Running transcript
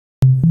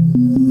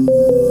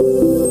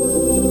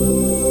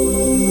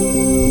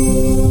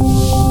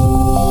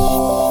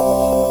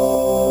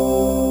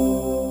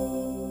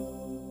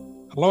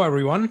Hello,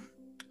 everyone.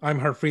 I'm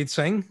Harpreet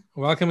Singh,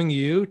 welcoming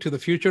you to the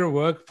Future of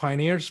Work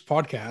Pioneers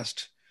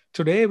podcast.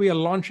 Today, we are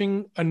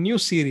launching a new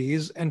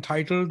series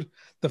entitled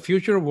The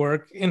Future of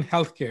Work in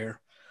Healthcare.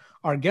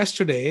 Our guest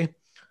today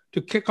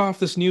to kick off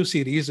this new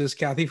series is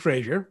Cathy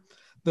Fraser,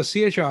 the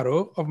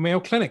CHRO of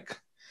Mayo Clinic.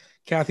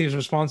 Cathy is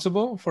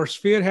responsible for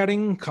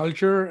spearheading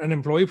culture and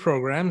employee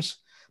programs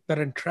that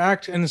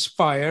attract and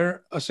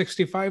inspire a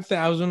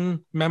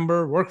 65,000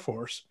 member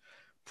workforce.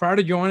 Prior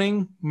to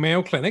joining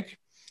Mayo Clinic,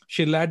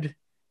 she led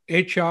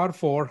HR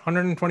for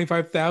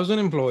 125,000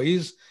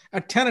 employees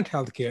at Tenet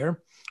Healthcare,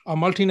 a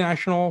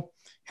multinational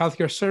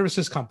healthcare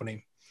services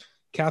company.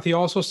 Cathy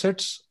also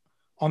sits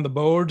on the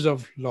boards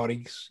of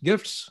Laurie's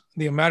Gifts,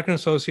 the American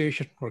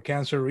Association for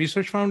Cancer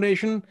Research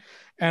Foundation,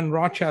 and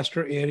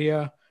Rochester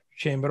Area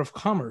Chamber of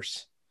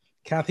Commerce.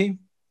 Cathy,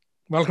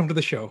 welcome to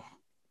the show.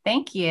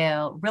 Thank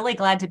you. Really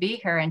glad to be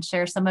here and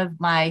share some of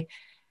my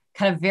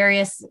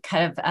various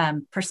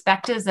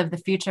perspectives of the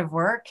future of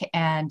work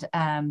and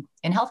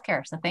in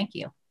healthcare. So thank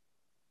you.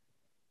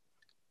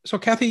 So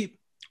Cathy,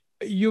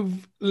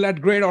 you've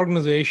led great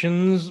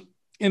organizations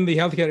in the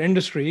healthcare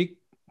industry.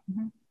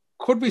 Mm-hmm.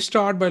 Could we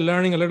start by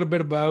learning a little bit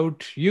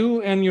about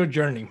you and your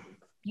journey?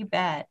 You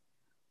bet.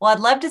 Well, I'd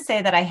love to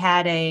say that I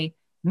had a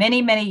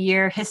many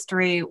year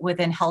history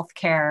within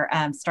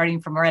healthcare, starting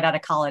from right out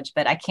of college,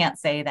 but I can't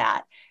say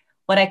that.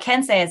 What I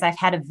can say is I've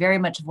had a very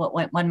much of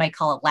what one might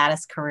call a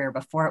lattice career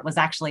before it was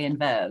actually in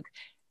vogue.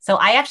 So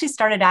I actually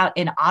started out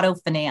in auto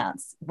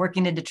finance,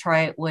 working in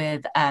Detroit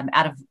with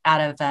out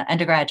of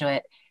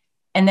undergraduate,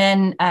 and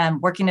then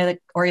working at an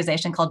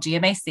organization called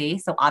GMAC,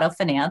 so auto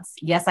finance.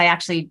 Yes, I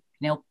actually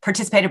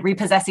participated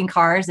repossessing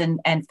cars and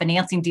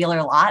financing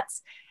dealer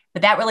lots,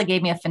 but that really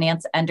gave me a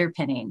finance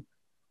underpinning.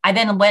 I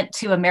then went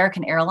to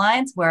American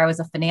Airlines, where I was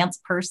a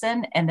finance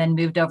person, and then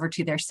moved over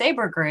to their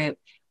Sabre group,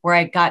 where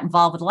I got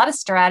involved with a lot of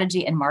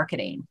strategy and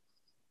marketing.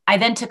 I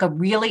then took a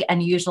really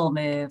unusual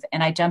move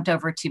and I jumped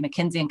over to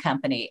McKinsey &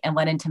 Company and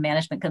went into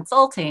management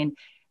consulting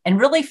and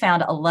really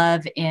found a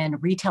love in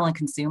retail and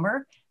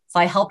consumer. So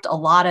I helped a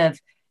lot of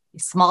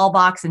small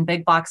box and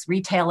big box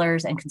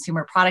retailers and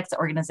consumer products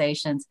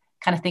organizations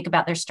kind of think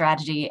about their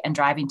strategy and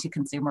driving to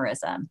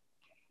consumerism.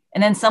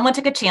 And then someone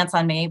took a chance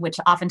on me, which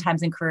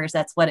oftentimes in careers,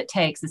 that's what it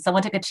takes. And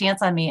someone took a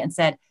chance on me and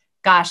said,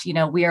 gosh,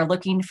 we are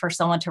looking for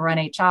someone to run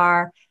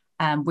HR.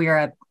 We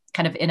are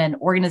kind of in an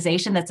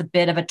organization that's a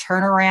bit of a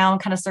turnaround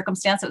kind of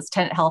circumstance. It was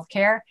Tenet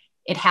Healthcare.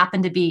 It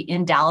happened to be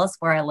in Dallas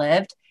where I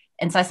lived.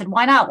 And so I said,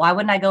 why not? Why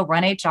wouldn't I go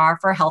run HR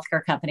for a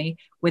healthcare company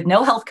with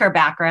no healthcare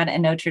background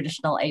and no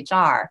traditional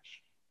HR?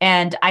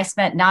 And I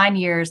spent 9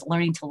 years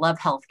learning to love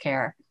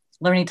healthcare,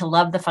 learning to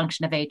love the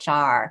function of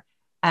HR.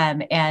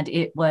 And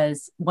it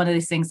was one of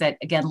these things that,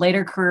 again,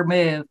 later career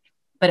move,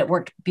 but it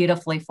worked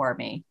beautifully for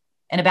me.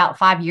 And about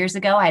 5 years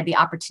ago, I had the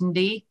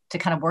opportunity to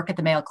kind of work at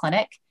the Mayo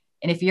Clinic.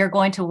 And if you're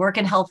going to work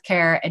in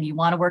healthcare and you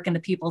want to work in the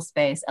people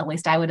space, at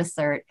least I would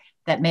assert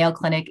that Mayo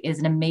Clinic is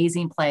an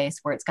amazing place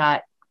where it's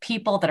got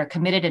people that are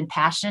committed and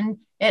passionate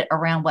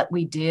around what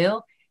we do,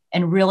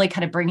 and really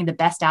kind of bringing the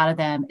best out of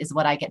them is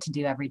what I get to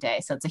do every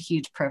day. So it's a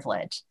huge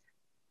privilege.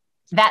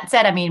 That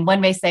said, one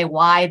may say,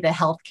 why the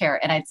healthcare?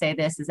 And I'd say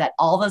this is that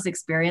all those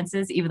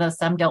experiences, even though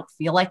some don't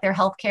feel like they're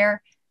healthcare,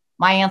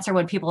 my answer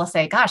when people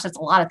say, gosh, that's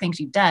a lot of things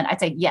you've done,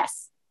 I'd say,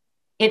 yes.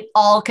 It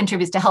all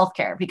contributes to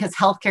healthcare because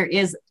healthcare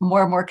is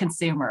more and more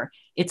consumer.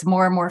 It's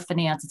more and more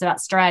finance. It's about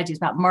strategy. It's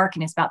about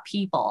marketing. It's about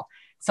people.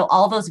 So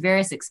all those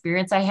various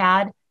experience I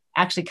had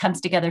actually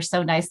comes together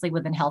so nicely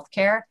within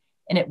healthcare.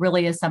 And it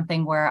really is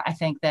something where I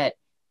think that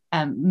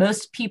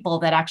most people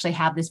that actually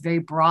have this very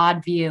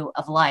broad view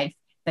of life,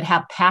 that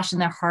have passion in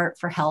their heart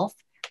for health,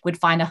 would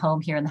find a home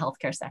here in the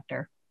healthcare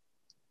sector.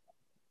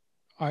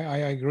 I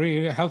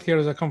agree. Healthcare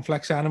is a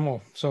complex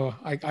animal. So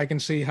I can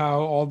see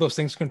how all those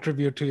things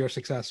contribute to your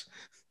success.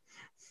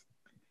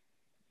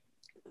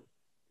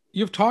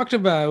 You've talked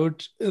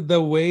about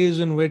the ways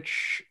in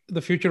which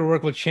the future of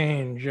work will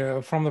change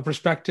from the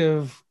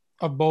perspective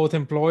of both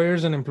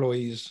employers and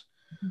employees.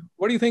 Mm-hmm.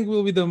 What do you think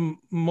will be the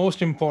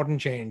most important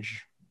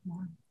change?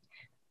 Well,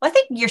 I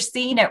think you're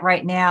seeing it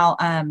right now,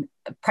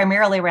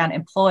 primarily around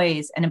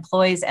employees and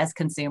employees as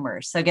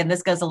consumers. So again,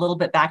 this goes a little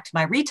bit back to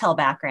my retail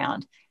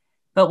background.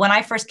 But when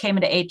I first came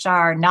into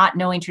HR, not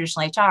knowing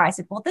traditional HR, I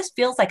said, well, this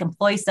feels like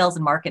employee sales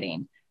and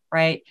marketing,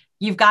 right?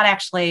 You've got to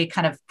actually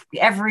kind of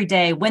every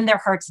day win their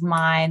hearts and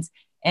minds.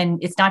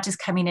 And it's not just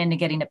coming in and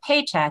getting a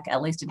paycheck,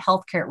 at least in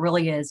healthcare, it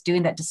really is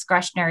doing that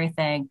discretionary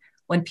thing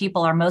when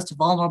people are most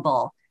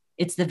vulnerable.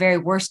 It's the very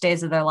worst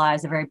days of their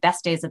lives, the very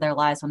best days of their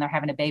lives when they're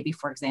having a baby,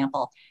 for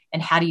example.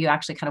 And how do you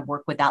actually kind of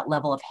work with that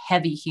level of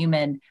heavy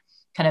human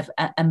kind of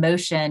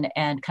emotion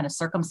and kind of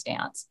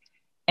circumstance?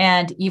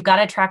 And you've got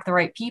to attract the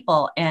right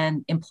people,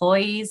 and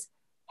employees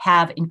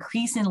have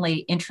increasingly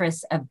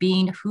interests of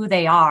being who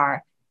they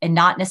are and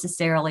not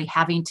necessarily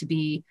having to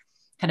be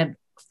kind of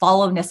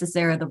follow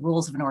necessarily the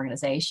rules of an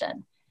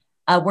organization.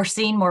 We're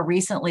seeing more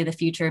recently the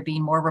future of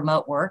being more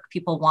remote work.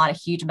 People want a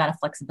huge amount of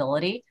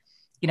flexibility.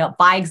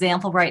 By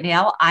example, right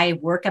now, I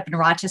work up in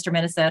Rochester,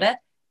 Minnesota.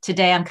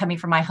 Today, I'm coming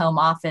from my home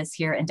office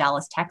here in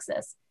Dallas,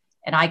 Texas.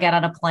 and I get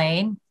on a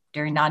plane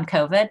during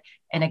non-COVID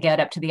and I get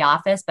up to the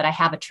office, but I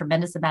have a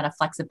tremendous amount of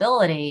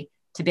flexibility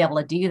to be able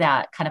to do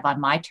that kind of on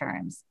my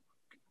terms.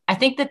 I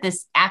think that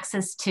this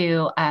access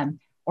to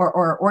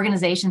or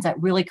organizations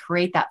that really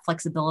create that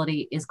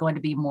flexibility is going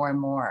to be more and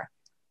more.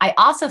 I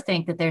also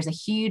think that there's a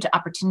huge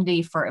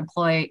opportunity for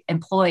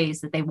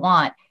employees that they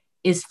want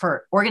is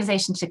for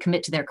organizations to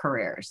commit to their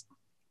careers.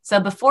 So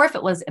before, if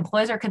it was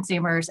employees or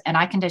consumers, and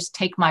I can just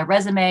take my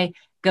resume,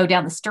 go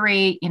down the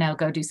street,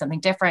 go do something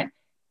different.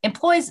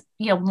 Employees,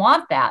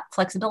 want that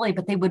flexibility,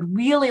 but they would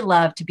really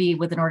love to be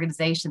with an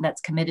organization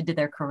that's committed to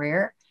their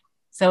career.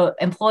 So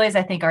employees,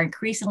 I think, are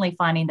increasingly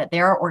finding that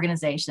there are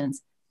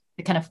organizations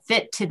that kind of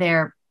fit to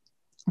their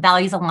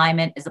values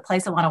alignment is the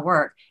place I want to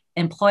work.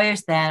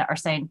 Employers then are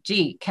saying,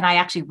 gee, can I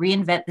actually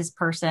reinvent this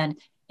person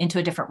into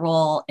a different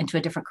role, into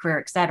a different career,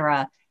 et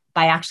cetera,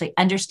 by actually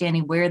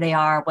understanding where they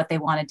are, what they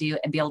want to do,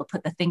 and be able to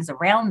put the things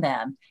around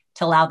them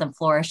to allow them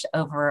flourish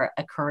over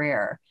a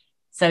career.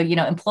 So,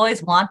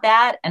 employees want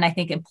that. And I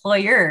think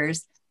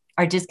employers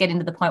are just getting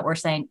to the point where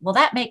saying, well,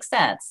 that makes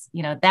sense.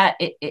 That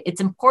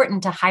it's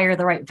important to hire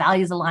the right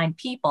values aligned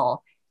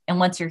people. And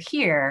once you're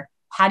here,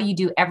 how do you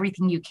do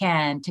everything you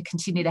can to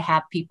continue to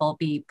have people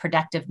be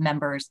productive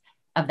members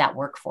of that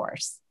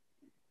workforce?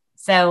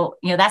 So,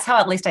 that's how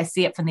at least I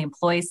see it from the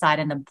employee side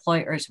and the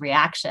employer's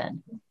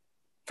reaction.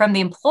 From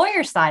the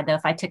employer side, though,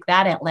 if I took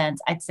that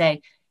lens, I'd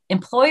say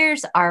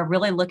employers are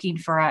really looking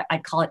for,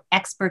 I'd call it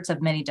experts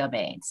of many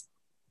domains.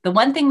 The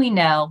one thing we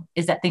know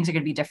is that things are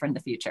going to be different in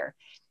the future.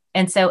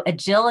 And so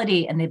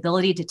agility and the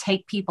ability to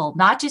take people,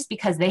 not just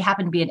because they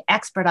happen to be an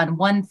expert on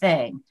one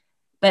thing,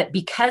 but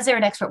because they're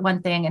an expert at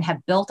one thing and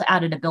have built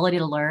out an ability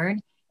to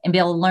learn and be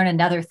able to learn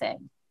another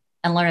thing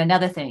and learn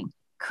another thing,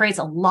 creates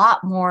a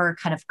lot more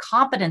kind of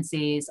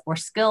competencies or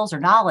skills or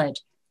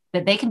knowledge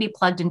that they can be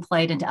plugged and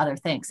played into other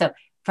things. So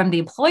from the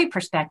employee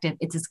perspective,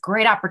 it's this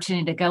great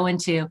opportunity to go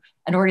into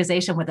an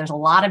organization where there's a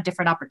lot of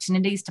different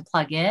opportunities to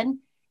plug in.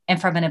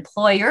 And from an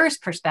employer's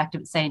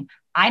perspective, it's saying,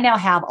 I now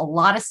have a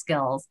lot of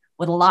skills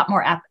with a lot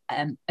more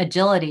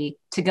agility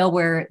to go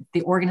where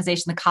the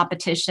organization, the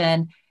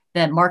competition,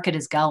 the market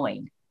is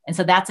going. And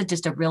so that's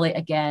just a really,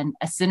 again,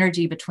 a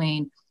synergy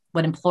between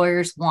what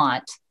employers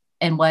want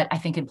and what I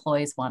think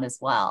employees want as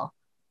well.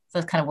 So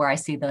that's kind of where I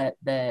see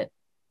the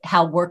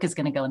how work is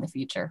going to go in the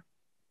future.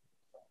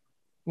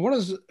 What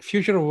does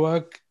future of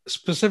work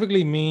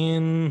specifically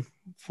mean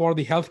for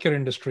the healthcare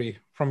industry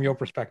from your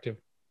perspective?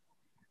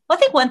 Well,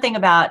 I think one thing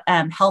about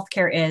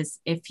healthcare is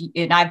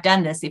and I've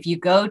done this, if you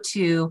go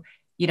to,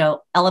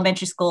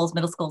 elementary schools,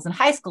 middle schools, and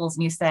high schools,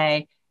 and you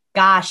say,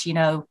 gosh, do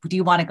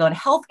you want to go into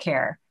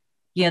healthcare?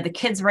 The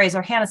kids raise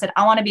their hand and said,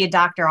 I want to be a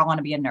doctor, I want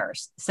to be a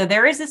nurse. So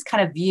there is this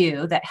kind of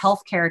view that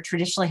healthcare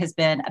traditionally has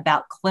been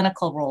about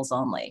clinical roles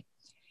only.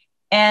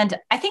 And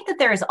I think that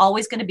there is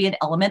always going to be an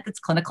element that's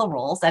clinical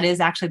roles. That is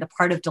actually the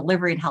part of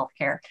delivery in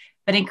healthcare.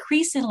 But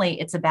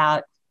increasingly, it's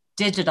about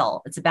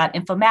digital, it's about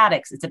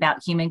informatics, it's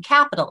about human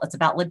capital, it's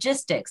about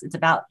logistics, it's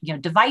about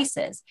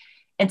devices.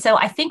 And so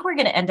I think we're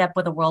going to end up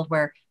with a world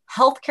where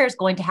healthcare is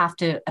going to have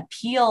to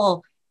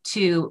appeal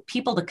to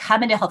people to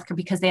come into healthcare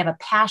because they have a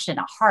passion,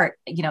 a heart,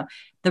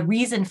 the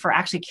reason for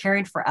actually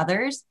caring for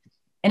others.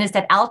 And it's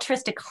that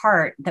altruistic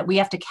heart that we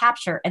have to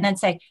capture and then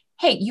say,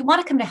 hey, you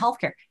want to come to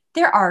healthcare?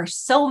 There are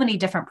so many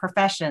different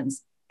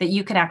professions that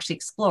you can actually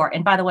explore.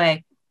 And by the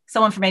way,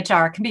 someone from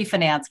HR can be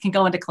finance, can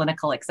go into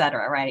clinical, et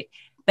cetera, right?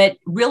 But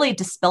really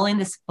dispelling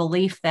this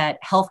belief that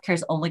healthcare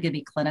is only going to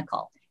be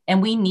clinical.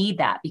 And we need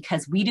that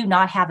because we do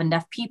not have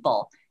enough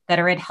people that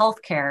are in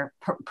healthcare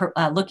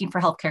looking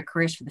for healthcare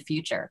careers for the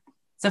future.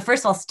 So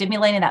first of all,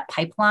 stimulating that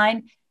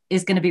pipeline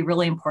is going to be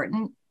really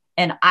important.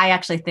 And I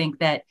actually think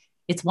that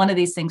it's one of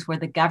these things where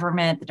the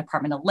government, the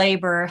Department of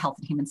Labor, Health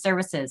and Human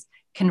Services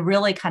can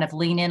really kind of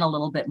lean in a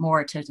little bit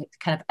more to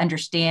kind of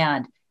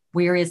understand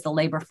where is the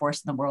labor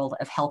force in the world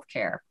of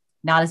healthcare.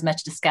 Not as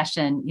much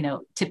discussion,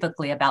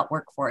 typically about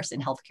workforce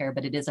in healthcare,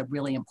 but it is a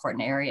really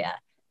important area.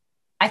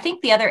 I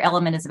think the other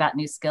element is about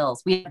new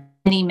skills. We have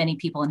many, many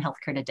people in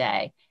healthcare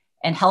today,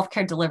 and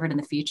healthcare delivered in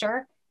the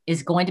future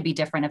is going to be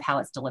different of how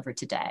it's delivered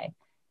today.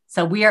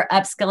 So we are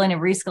upskilling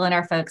and reskilling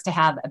our folks to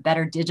have a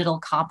better digital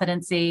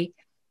competency.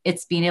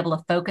 It's being able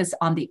to focus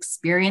on the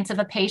experience of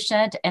a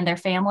patient and their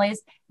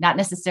families, not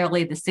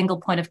necessarily the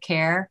single point of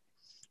care.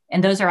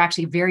 And those are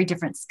actually very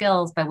different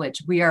skills by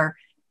which we are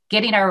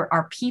getting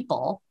our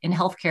people in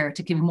healthcare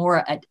to be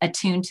more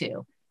attuned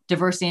to.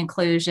 Diversity,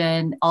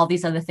 inclusion, all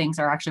these other things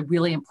are actually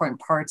really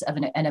important parts of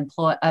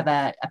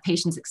a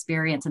patient's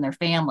experience and their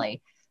family.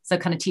 So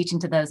kind of teaching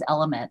to those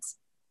elements.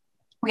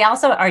 We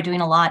also are doing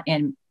a lot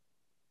in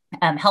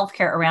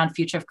healthcare around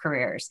future of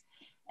careers.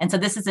 And so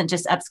this isn't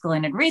just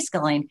upskilling and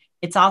reskilling.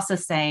 It's also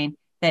saying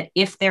that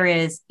if there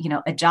is,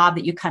 a job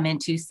that you come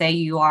into, say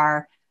you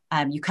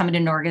come into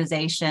an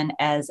organization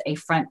as a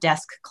front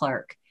desk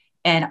clerk,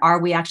 and are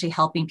we actually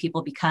helping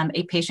people become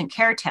a patient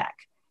care tech?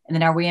 And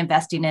then are we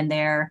investing in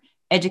their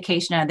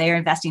education? Are they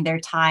investing their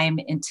time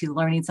into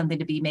learning something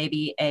to be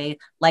maybe a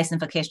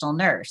licensed vocational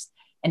nurse,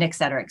 and et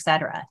cetera, et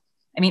cetera?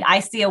 I mean, I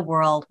see a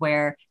world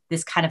where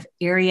this kind of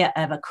area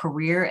of a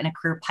career and a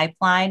career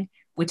pipeline,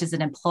 which is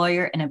an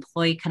employer and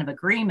employee kind of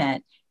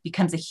agreement,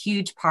 becomes a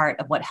huge part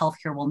of what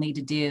healthcare will need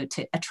to do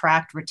to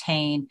attract,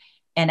 retain,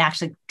 and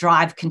actually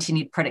drive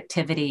continued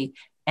productivity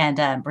and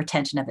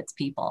retention of its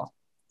people.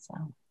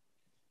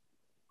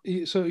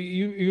 So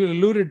you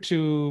alluded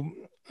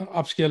to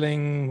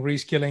upskilling,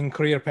 reskilling,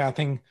 career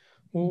pathing.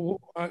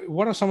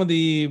 What are some of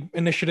the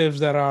initiatives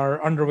that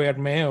are underway at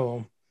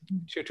Mayo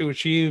to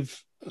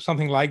achieve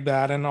something like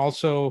that? And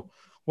also,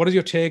 what is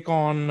your take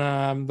on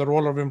the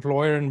role of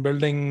employer in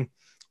building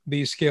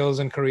these skills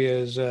and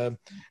careers?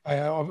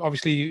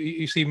 Obviously,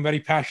 you seem very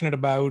passionate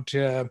about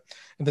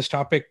this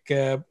topic,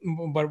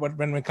 but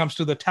when it comes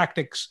to the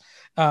tactics,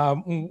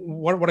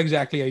 what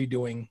exactly are you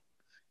doing?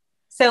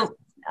 So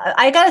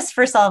I got us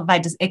first off by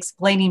just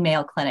explaining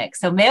Mayo Clinic.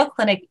 So Mayo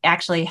Clinic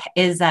actually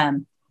is,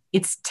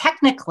 it's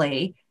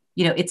technically,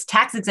 it's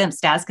tax exempt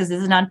status because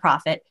it's a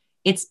nonprofit.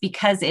 It's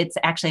because it's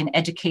actually an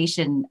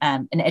education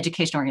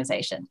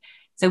organization.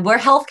 So we're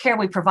healthcare,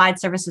 we provide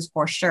services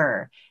for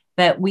sure,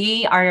 but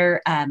we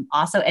are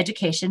also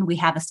education. We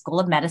have a school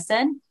of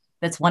medicine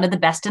that's one of the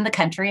best in the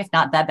country, if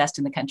not the best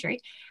in the country.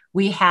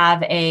 We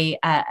have a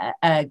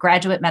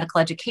graduate medical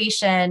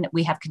education.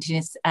 We have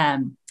continuous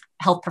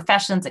health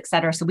professions, et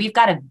cetera. So we've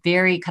got a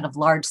very kind of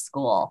large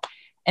school.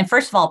 And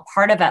first of all,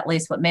 part of at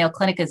least what Mayo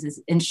Clinic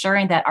is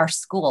ensuring that our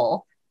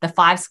school, the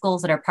 5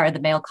 schools that are part of the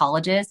Mayo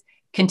colleges,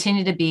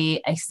 continue to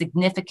be a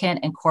significant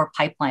and core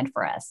pipeline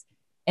for us.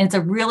 And it's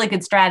a really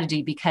good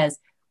strategy because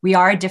we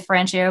are a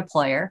differentiated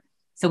employer.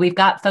 So we've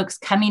got folks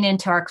coming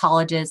into our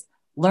colleges,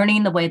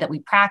 learning the way that we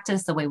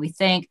practice, the way we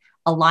think,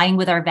 aligning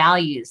with our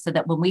values so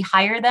that when we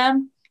hire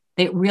them,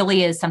 it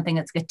really is something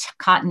that's a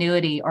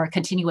continuity or a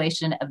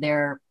continuation of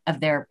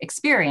their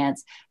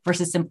experience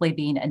versus simply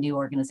being a new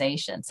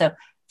organization. So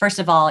first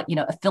of all,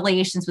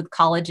 affiliations with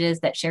colleges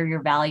that share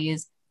your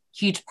values,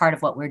 huge part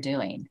of what we're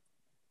doing.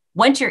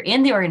 Once you're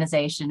in the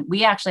organization,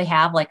 we actually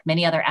have, like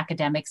many other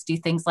academics, do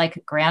things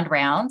like grand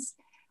rounds.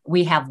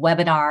 We have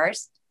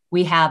webinars.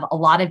 We have a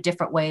lot of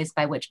different ways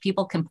by which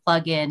people can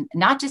plug in,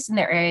 not just in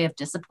their area of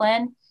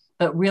discipline,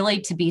 but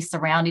really to be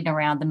surrounding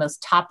around the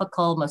most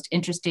topical, most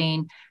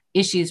interesting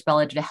issues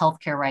relative to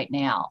healthcare right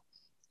now.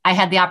 I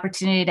had the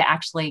opportunity to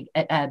actually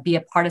be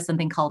a part of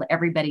something called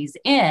Everybody's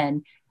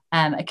In,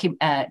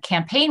 a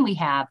campaign we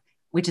have,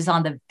 which is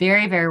on the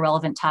very, very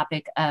relevant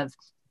topic of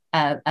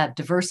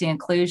diversity,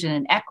 inclusion,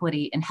 and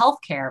equity in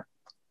healthcare,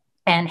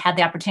 and had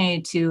the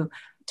opportunity to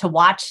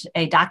watch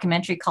a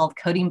documentary called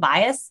Coding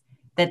Bias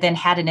that then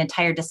had an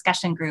entire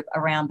discussion group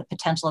around the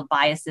potential of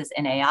biases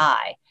in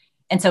AI.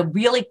 And so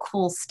really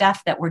cool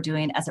stuff that we're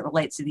doing as it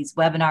relates to these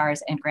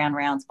webinars and grand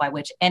rounds by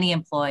which any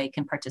employee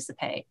can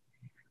participate.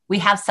 We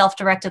have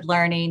self-directed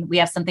learning. We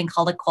have something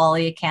called a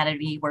Quality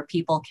Academy where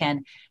people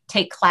can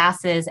take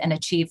classes and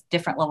achieve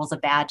different levels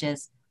of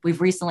badges.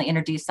 We've recently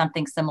introduced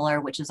something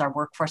similar, which is our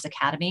Workforce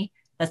Academy,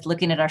 that's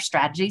looking at our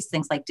strategies,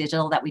 things like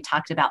digital that we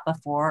talked about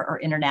before, or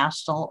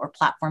international or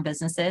platform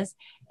businesses,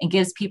 and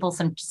gives people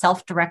some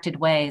self-directed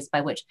ways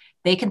by which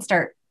they can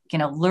start,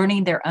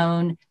 learning their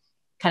own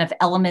kind of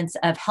elements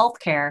of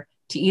healthcare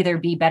to either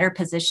be better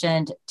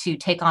positioned to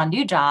take on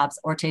new jobs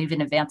or to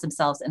even advance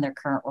themselves in their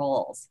current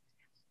roles.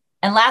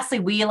 And lastly,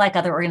 we, like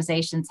other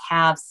organizations,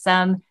 have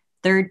some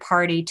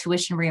third-party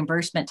tuition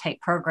reimbursement type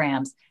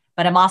programs,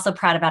 but I'm also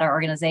proud about our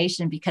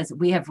organization because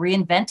we have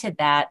reinvented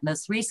that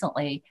most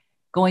recently,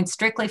 going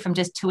strictly from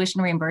just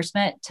tuition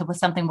reimbursement to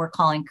something we're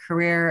calling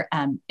career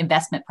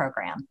investment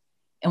program.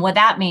 And what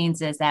that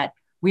means is that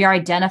we are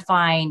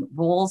identifying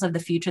roles of the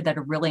future that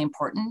are really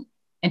important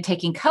and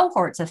taking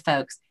cohorts of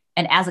folks,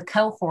 and as a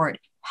cohort,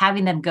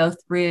 having them go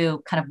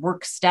through kind of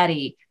work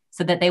study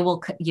so that they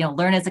will,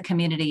 learn as a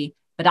community,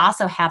 but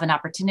also have an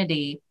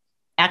opportunity,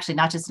 actually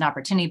not just an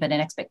opportunity, but an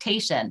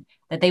expectation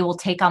that they will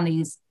take on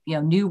these,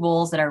 new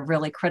roles that are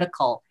really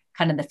critical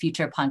kind of in the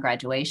future upon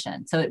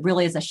graduation. So it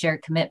really is a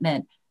shared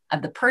commitment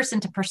of the person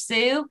to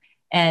pursue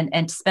and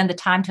to spend the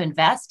time to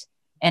invest.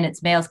 And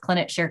it's Mayo's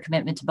Clinic shared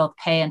commitment to both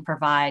pay and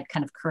provide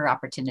kind of career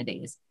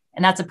opportunities.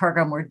 And that's a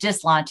program we're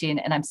just launching,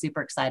 and I'm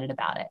super excited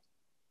about it.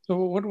 So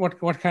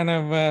what kind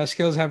of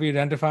skills have you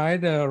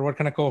identified, or what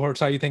kind of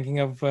cohorts are you thinking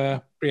of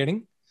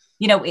creating?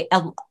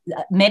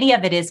 Many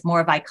of it is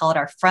more of, I call it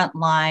our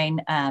frontline,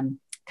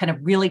 kind of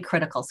really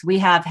critical. So we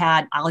have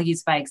had, I'll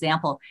use by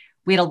example,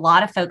 we had a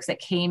lot of folks that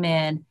came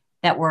in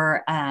that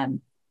were,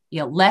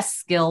 less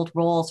skilled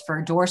roles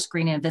for door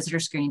screening and visitor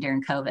screening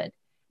during COVID.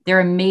 They're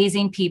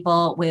amazing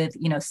people with,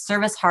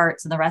 service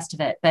hearts and the rest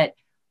of it. But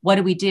what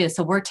do we do?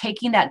 So we're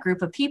taking that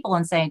group of people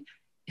and saying,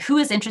 who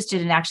is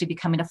interested in actually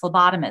becoming a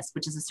phlebotomist,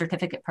 which is a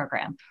certificate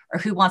program, or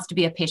who wants to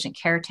be a patient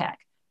care tech?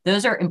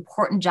 Those are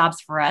important jobs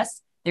for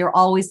us. There are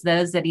always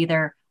those that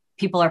either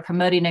people are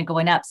promoting and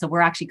going up. So we're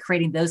actually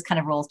creating those kind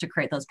of roles to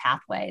create those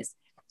pathways.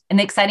 And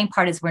the exciting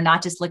part is we're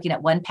not just looking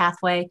at one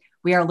pathway.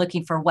 We are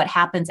looking for what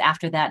happens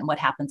after that and what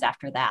happens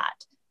after that.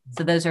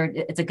 So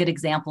it's a good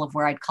example of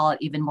where I'd call it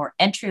even more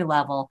entry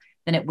level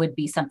than it would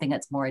be something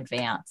that's more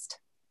advanced.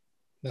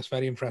 That's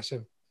very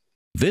impressive.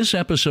 This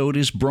episode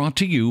is brought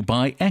to you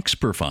by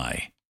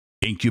Experfy.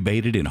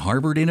 Incubated in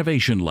Harvard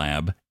Innovation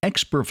Lab,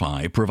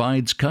 Experfy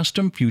provides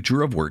custom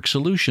future of work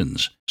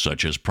solutions,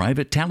 such as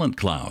private talent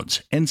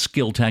clouds and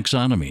skill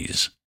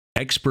taxonomies.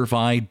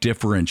 Experfy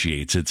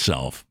differentiates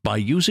itself by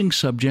using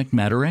subject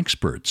matter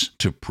experts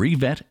to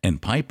pre-vet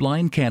and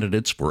pipeline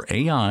candidates for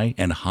AI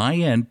and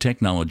high-end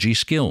technology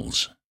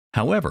skills.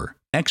 However,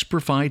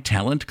 Experfy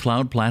Talent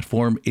Cloud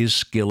Platform is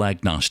skill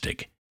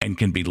agnostic and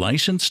can be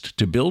licensed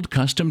to build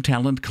custom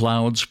talent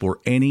clouds for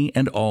any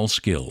and all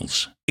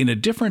skills. In a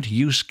different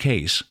use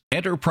case,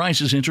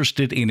 enterprises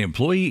interested in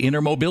employee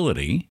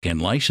intermobility can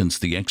license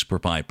the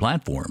Experfy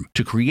platform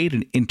to create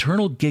an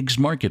internal gigs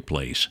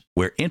marketplace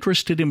where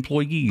interested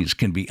employees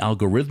can be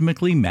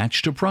algorithmically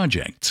matched to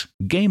projects,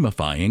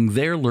 gamifying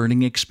their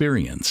learning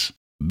experience.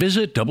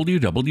 Visit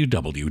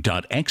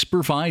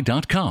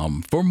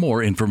www.experfy.com for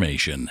more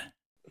information.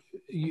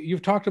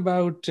 You've talked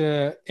about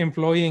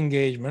employee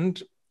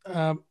engagement.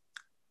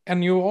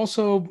 And you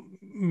also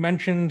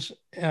mentioned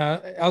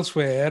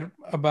elsewhere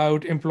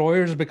about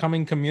employers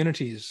becoming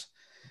communities.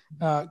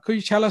 Could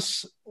you tell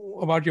us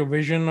about your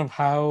vision of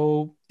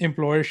how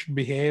employers should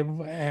behave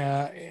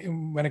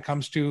when it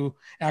comes to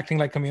acting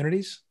like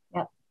communities?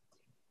 Yep.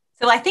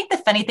 So I think the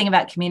funny thing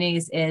about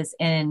communities is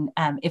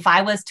if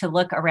I was to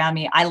look around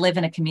me, I live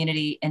in a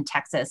community in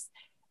Texas,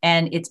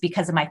 and it's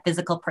because of my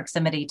physical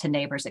proximity to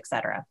neighbors, et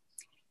cetera.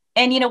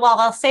 And, while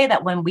I'll say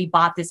that when we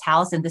bought this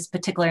house in this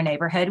particular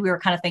neighborhood, we were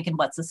kind of thinking,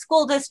 what's the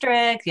school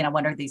district?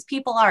 What are these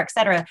people are, et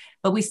cetera.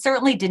 But we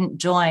certainly didn't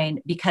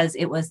join because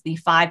it was the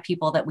 5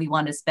 people that we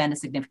wanted to spend a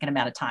significant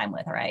amount of time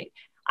with, right?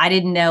 I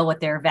didn't know what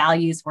their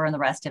values were and the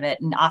rest of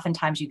it. And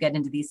oftentimes you get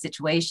into these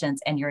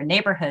situations and you're in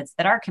neighborhoods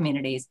that are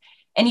communities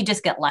and you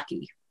just get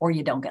lucky or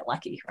you don't get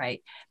lucky,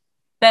 right?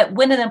 But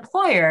when an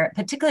employer,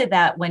 particularly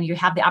that when you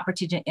have the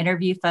opportunity to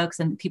interview folks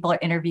and people are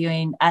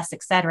interviewing us,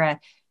 et cetera,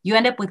 you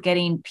end up with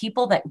getting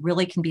people that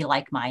really can be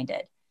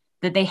like-minded,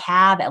 that they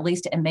have, at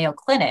least in Mayo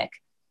Clinic.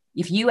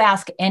 If you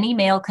ask any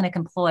Mayo Clinic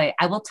employee,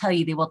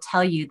 they will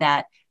tell you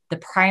that the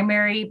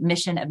primary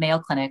mission of Mayo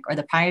Clinic or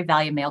the primary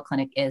value of Mayo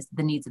Clinic is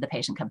the needs of the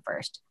patient come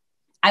first.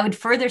 I would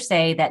further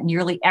say that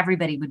nearly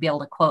everybody would be able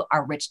to quote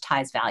our rich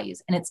ties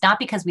values. And it's not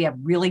because we have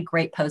really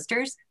great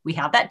posters, we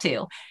have that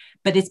too,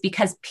 but it's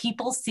because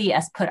people see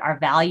us put our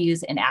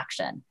values in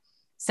action.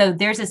 So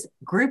there's this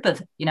group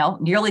of,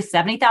 nearly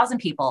 70,000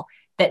 people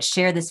that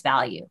share this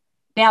value.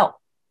 Now,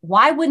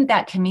 why wouldn't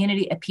that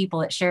community of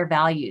people that share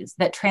values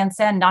that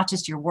transcend not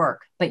just your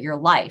work, but your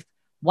life,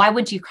 why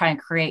wouldn't you kind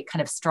of create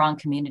kind of strong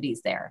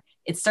communities there?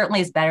 It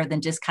certainly is better than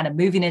just kind of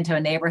moving into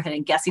a neighborhood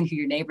and guessing who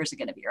your neighbors are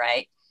going to be,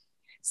 right?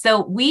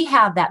 So we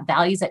have that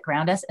values that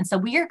ground us. And so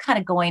we are kind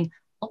of going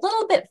a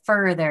little bit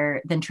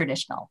further than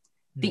traditional.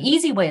 The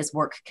easy way is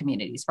work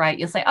communities, right?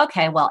 You'll say,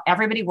 okay, well,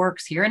 everybody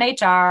works here in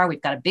HR.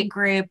 We've got a big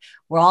group.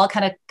 We're all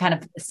kind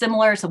of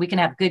similar. So we can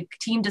have good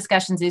team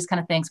discussions, these kind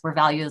of things where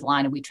values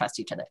align and we trust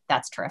each other.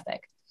 That's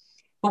terrific.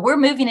 But we're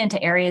moving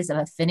into areas of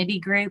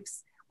affinity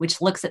groups, which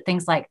looks at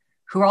things like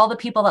who are all the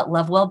people that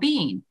love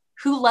well-being,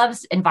 who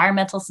loves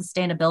environmental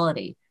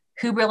sustainability,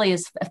 who really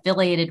is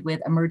affiliated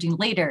with emerging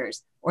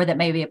leaders, or that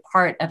may be a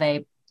part of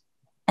an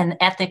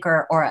ethnic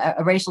or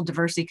a racial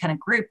diversity kind of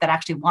group that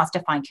actually wants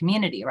to find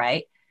community,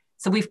 right?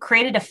 So we've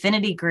created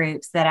affinity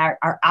groups that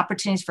are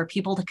opportunities for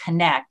people to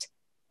connect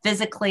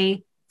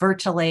physically,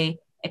 virtually,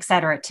 et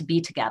cetera, to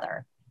be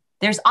together.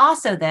 There's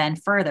also then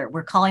further,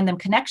 we're calling them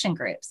connection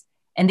groups.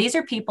 And these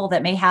are people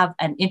that may have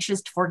an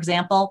interest, for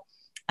example,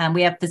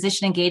 we have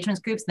physician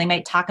engagement groups. They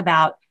might talk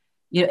about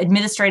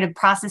administrative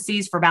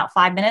processes for about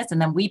 5 minutes,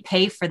 and then we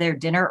pay for their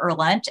dinner or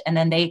lunch, and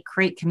then they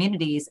create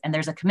communities. And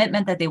there's a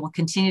commitment that they will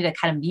continue to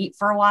kind of meet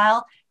for a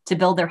while to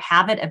build their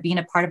habit of being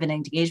a part of an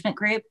engagement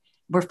group.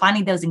 We're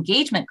finding those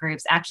engagement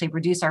groups actually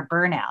reduce our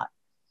burnout.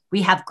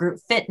 We have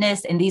group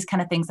fitness and these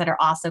kind of things that are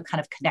also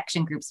kind of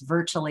connection groups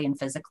virtually and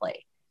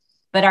physically.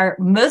 But our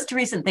most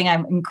recent thing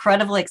I'm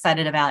incredibly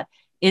excited about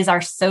is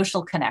our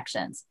social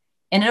connections.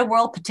 And in a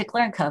world,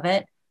 particularly in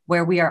COVID,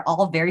 where we are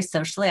all very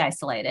socially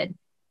isolated,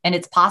 and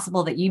it's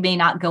possible that you may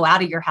not go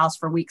out of your house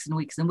for weeks and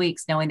weeks and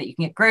weeks, knowing that you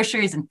can get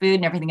groceries and food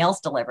and everything else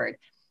delivered.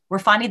 We're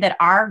finding that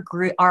our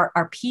group,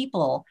 our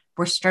people,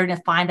 were starting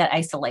to find that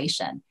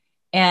isolation.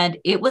 And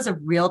it was a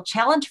real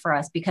challenge for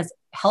us because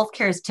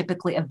healthcare is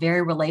typically a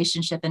very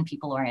relationship and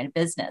people-oriented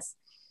business.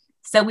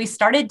 So we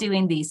started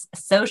doing these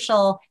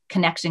social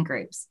connection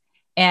groups.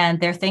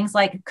 And they're things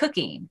like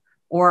cooking,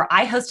 or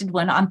I hosted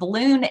one on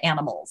balloon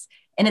animals.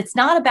 And it's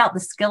not about the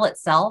skill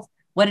itself.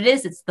 What it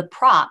is, it's the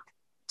prop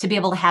to be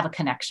able to have a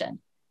connection.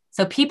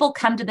 So people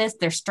come to this,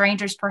 they're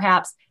strangers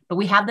perhaps, but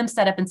we have them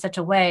set up in such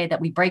a way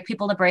that we break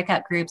people into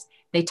breakout groups.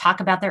 They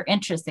talk about their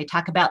interests, they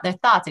talk about their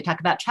thoughts, they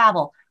talk about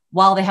travel,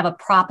 while they have a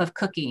prop of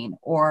cooking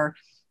or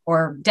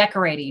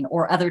decorating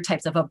or other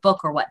types of a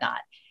book or whatnot.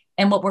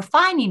 And what we're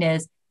finding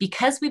is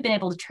because we've been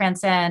able to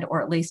transcend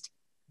or at least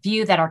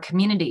view that our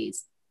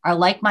communities are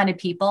like-minded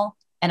people,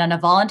 and on a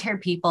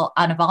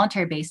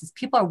voluntary basis,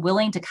 people are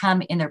willing to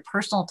come in their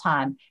personal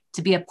time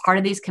to be a part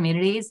of these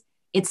communities,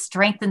 it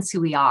strengthens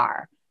who we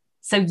are.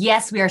 So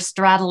yes, we are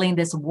straddling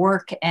this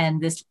work and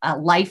this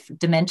life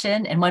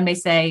dimension. And one may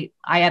say,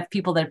 I have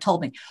people that have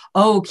told me,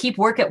 oh, keep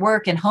work at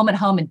work and home at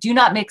home and do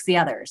not mix the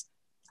others.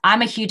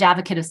 I'm a huge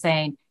advocate of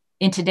saying,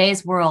 in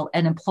today's world,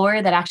 an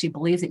employer that actually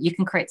believes that you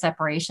can create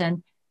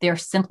separation, they're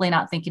simply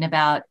not thinking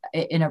about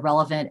it in a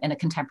relevant and a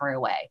contemporary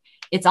way.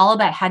 It's all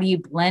about how do you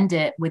blend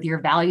it with your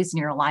values and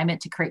your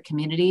alignment to create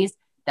communities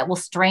that will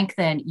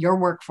strengthen your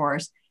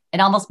workforce.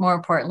 And almost more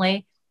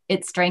importantly,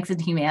 it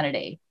strengthens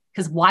humanity.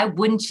 Because why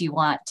wouldn't you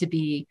want to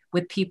be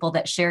with people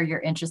that share your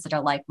interests, that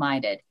are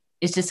like-minded?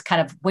 It's just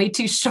kind of way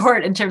too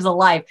short in terms of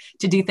life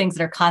to do things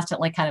that are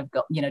constantly kind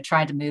of,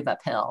 trying to move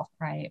uphill,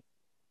 right?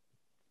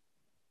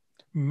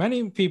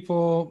 Many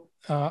people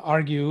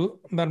argue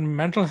that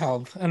mental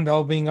health and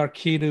well-being are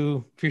key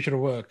to future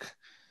work.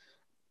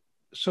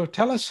 So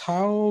tell us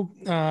how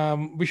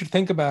we should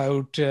think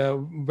about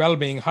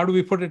well-being. How do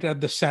we put it at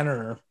the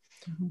center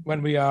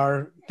when we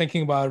are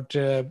thinking about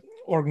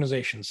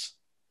organizations?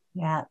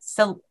 Yeah.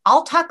 So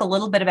I'll talk a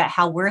little bit about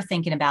how we're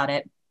thinking about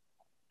it.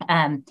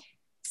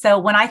 So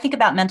when I think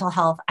about mental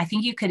health, I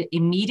think you could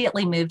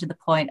immediately move to the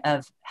point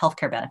of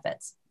healthcare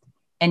benefits.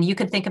 And you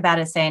could think about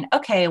it as saying,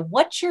 okay,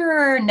 what's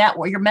your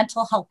network, your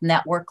mental health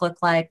network look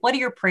like? What are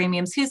your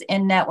premiums? Who's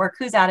in network?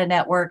 Who's out of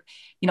network?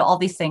 All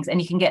these things. And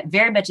you can get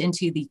very much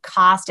into the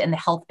cost and the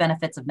health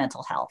benefits of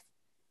mental health.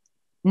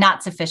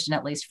 Not sufficient,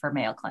 at least for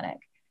Mayo Clinic.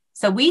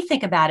 So we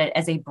think about it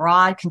as a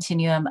broad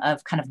continuum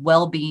of kind of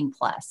well-being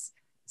plus.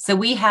 So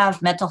we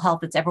have mental health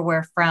that's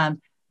everywhere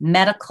from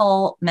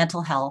medical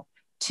mental health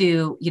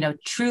to,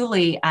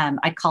 truly,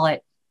 I call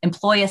it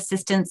employee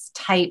assistance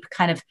type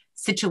kind of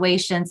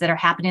situations that are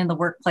happening in the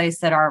workplace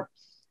that are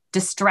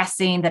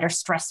distressing, that are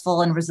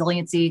stressful, and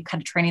resiliency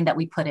kind of training that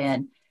we put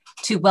in,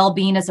 to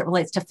well-being as it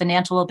relates to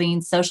financial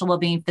well-being, social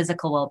well-being,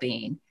 physical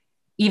well-being,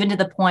 even to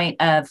the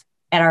point of,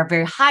 at our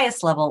very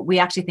highest level, we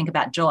actually think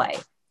about joy.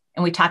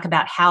 And we talk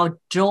about how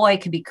joy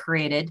can be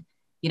created,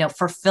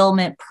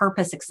 fulfillment,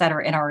 purpose, et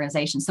cetera, in our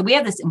organization. So we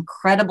have this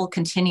incredible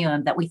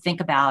continuum that we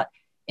think about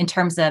in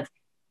terms of,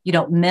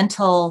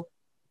 mental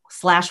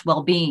 /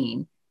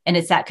 well-being. And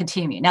it's that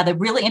continuum. Now, the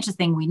really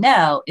interesting thing we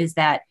know is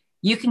that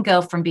you can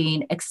go from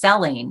being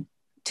excelling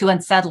to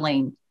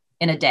unsettling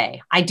in a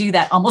day. I do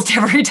that almost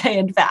every day,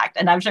 in fact,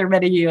 and I'm sure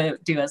many of you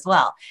do as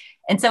well.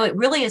 And so it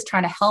really is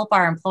trying to help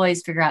our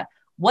employees figure out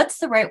what's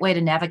the right way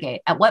to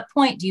navigate. At what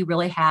point do you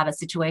really have a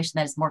situation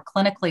that is more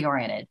clinically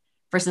oriented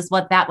versus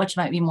which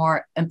might be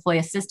more employee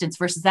assistance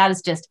versus that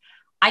is just,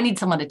 I need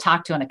someone to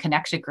talk to in a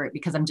connection group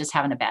because I'm just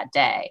having a bad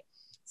day.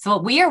 So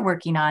what we are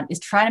working on is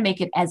trying to make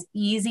it as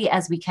easy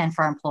as we can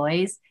for our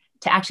employees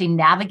to actually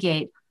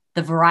navigate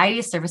the variety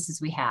of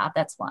services we have.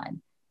 That's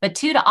one. But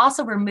two, to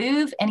also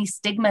remove any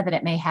stigma that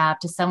it may have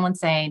to someone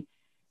saying,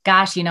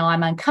 gosh,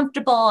 I'm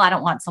uncomfortable. I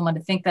don't want someone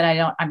to think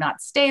that I'm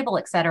not stable,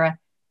 et cetera.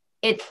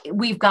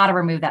 We've got to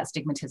remove that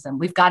stigmatism.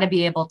 We've got to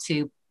be able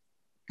to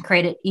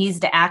create it easy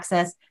to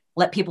access,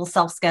 let people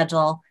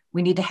self-schedule.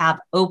 We need to have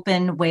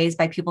open ways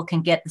by people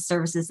can get the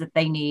services that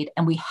they need.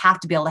 And we have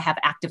to be able to have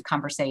active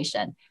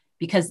conversation,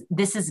 because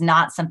this is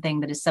not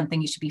something that is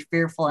something you should be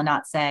fearful and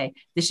not say.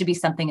 This should be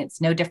something that's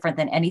no different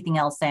than anything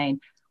else, saying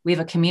we have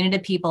a community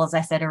of people, as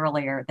I said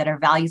earlier, that our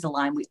values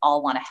align. We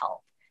all want to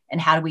help. And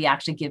how do we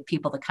actually give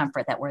people the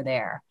comfort that we're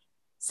there?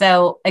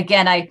 So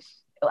again, I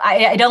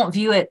don't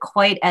view it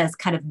quite as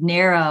kind of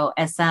narrow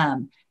as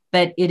some,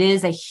 but it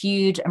is a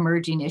huge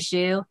emerging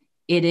issue.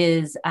 It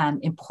is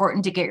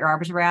important to get your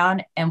arms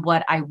around. And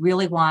what I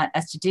really want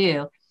us to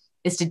do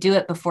is to do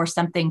it before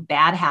something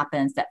bad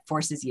happens that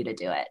forces you to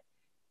do it.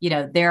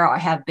 There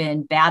have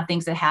been bad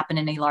things that happen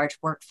in a large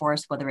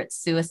workforce, whether it's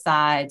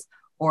suicides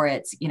or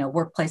it's,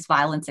 workplace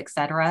violence, et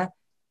cetera.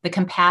 The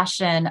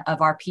compassion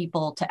of our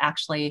people to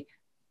actually,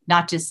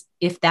 not just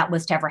if that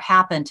was to ever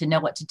happen, to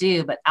know what to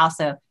do, but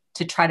also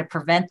to try to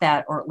prevent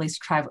that, or at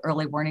least try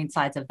early warning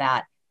signs of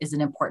that, is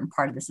an important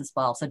part of this as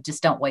well. So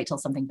just don't wait till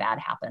something bad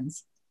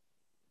happens.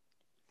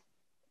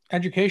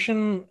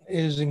 Education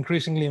is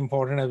increasingly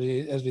important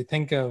as we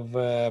think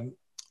of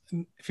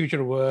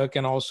future work,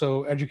 and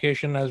also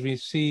education as we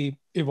see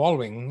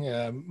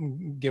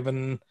evolving,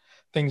 given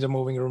things are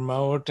moving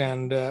remote.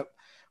 And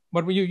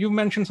but you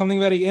mentioned something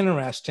very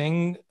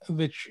interesting,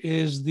 which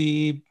is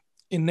the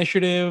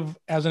initiative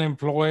as an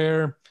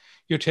employer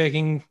you're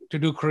taking to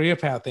do career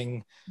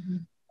pathing. Mm-hmm.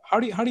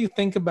 How do you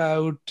think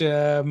about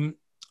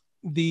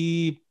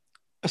the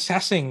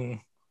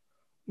assessing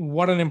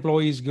what an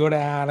employee is good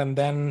at, and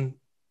then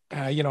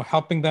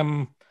helping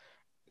them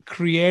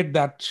create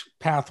that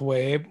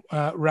pathway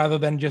rather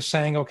than just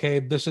saying, okay,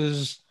 this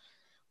is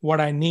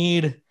what I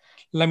need.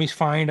 Let me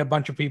find a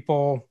bunch of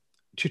people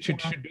to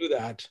do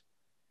that.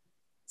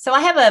 So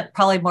I have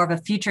probably more of a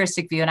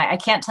futuristic view, and I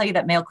can't tell you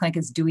that Mayo Clinic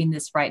is doing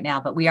this right now,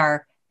 but we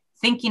are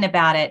thinking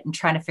about it and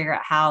trying to figure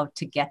out how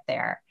to get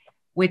there,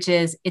 which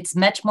is it's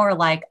much more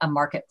like a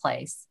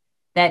marketplace.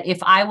 That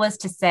if I was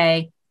to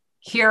say,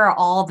 here are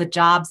all the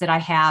jobs that I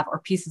have or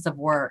pieces of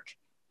work,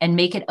 and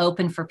make it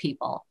open for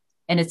people.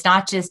 And it's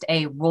not just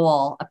a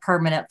role, a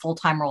permanent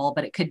full-time role,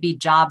 but it could be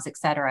jobs, et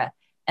cetera,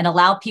 and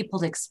allow people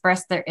to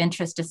express their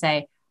interest to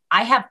say,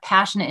 I have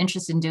passion and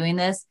interest in doing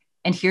this,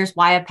 and here's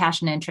why I have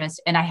passion and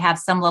interest, and I have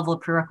some level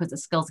of prerequisite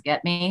skills to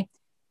get me,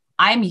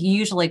 I'm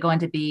usually going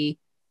to be,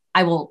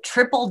 I will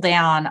triple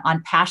down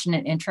on passion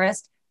and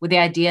interest with the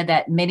idea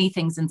that many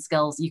things and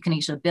skills you can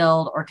either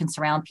build or can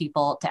surround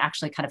people to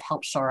actually kind of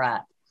help shore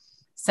up.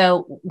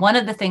 So one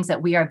of the things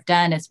that we have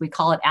done is we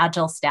call it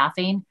agile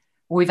staffing,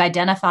 where we've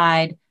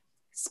identified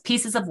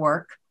pieces of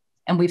work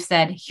and we've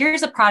said,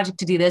 here's a project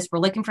to do this. We're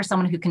looking for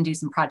someone who can do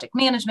some project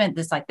management,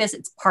 this like this,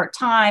 it's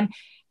part-time,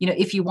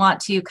 if you want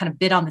to kind of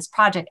bid on this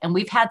project. And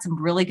we've had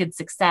some really good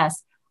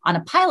success on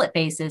a pilot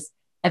basis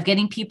of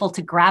getting people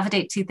to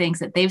gravitate to things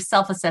that they've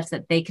self-assessed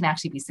that they can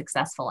actually be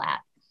successful at.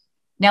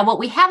 Now, what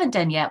we haven't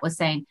done yet was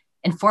saying,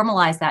 and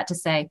formalize that to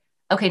say,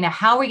 okay, now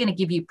how are we going to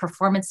give you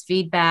performance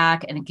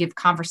feedback and give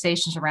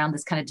conversations around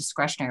this kind of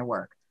discretionary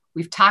work?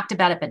 We've talked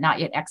about it, but not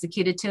yet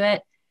executed to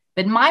it.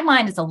 But in my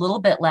mind, it's a little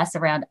bit less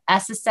around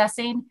us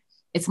assessing.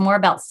 It's more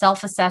about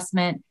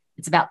self-assessment.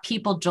 It's about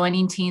people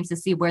joining teams to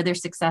see where they're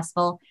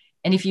successful.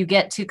 And if you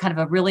get to kind of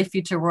a really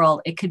future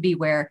world, it could be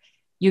where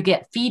you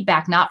get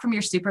feedback, not from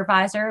your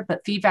supervisor,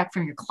 but feedback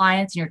from your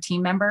clients and your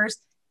team members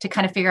to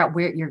kind of figure out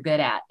where you're good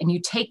at. And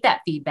you take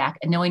that feedback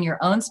and knowing your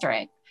own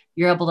strength,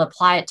 you're able to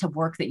apply it to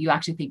work that you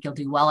actually think you'll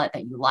do well at,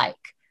 that you like.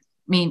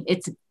 I mean,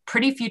 it's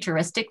pretty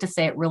futuristic to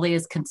say it really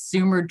is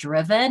consumer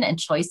driven and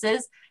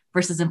choices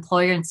versus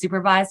employer and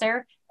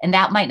supervisor. And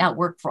that might not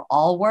work for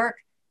all work,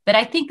 but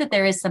I think that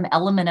there is some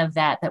element of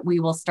that we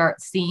will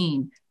start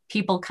seeing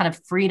people kind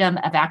of freedom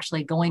of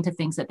actually going to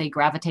things that they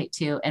gravitate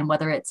to, and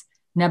whether it's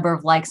number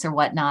of likes or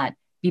whatnot,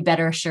 be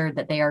better assured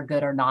that they are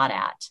good or not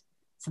at.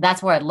 So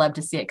that's where I'd love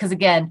to see it. Because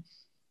again,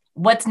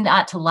 what's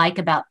not to like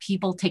about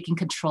people taking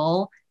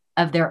control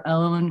of their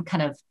own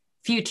kind of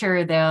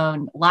future, their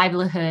own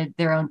livelihood,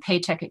 their own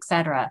paycheck, et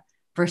cetera,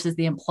 versus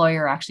the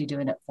employer actually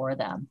doing it for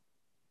them.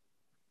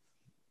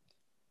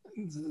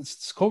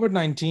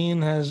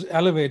 COVID-19 has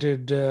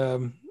elevated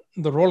the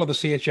role of the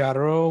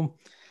CHRO.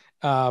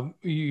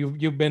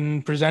 You've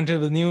been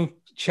presented with new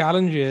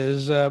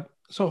challenges.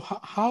 So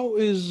how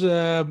is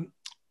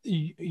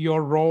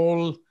your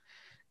role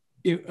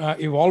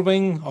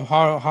evolving, or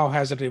how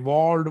has it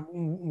evolved?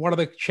 What are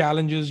the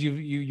challenges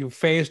you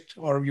faced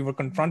or you were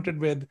confronted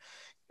with?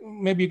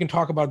 Maybe you can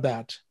talk about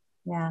that.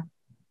 Yeah.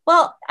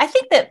 Well, I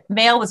think that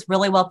Mayo was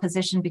really well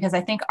positioned because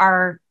I think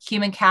our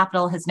human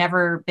capital has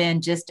never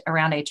been just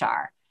around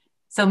HR.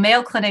 So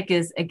Mayo Clinic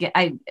is, again,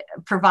 I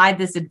provide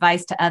this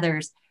advice to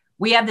others.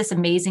 We have this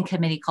amazing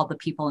committee called the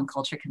People and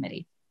Culture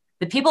Committee.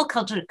 The People and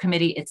Culture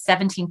Committee, it's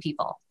 17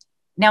 people.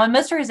 Now, in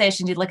most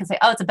organizations, you'd look and say,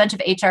 oh, it's a bunch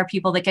of HR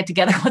people that get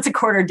together once a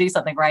quarter and do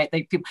something, right?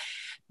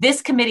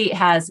 This committee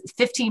has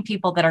 15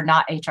 people that are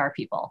not HR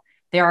people.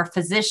 There are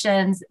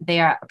physicians,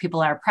 there are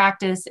people in our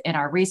practice, in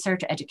our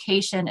research,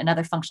 education, and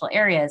other functional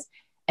areas.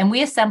 And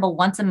we assemble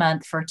once a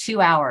month for 2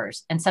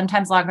 hours, and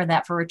sometimes longer than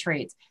that for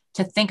retreats,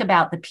 to think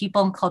about the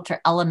people and culture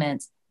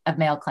elements of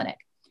Mayo Clinic.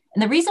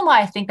 And the reason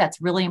why I think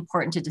that's really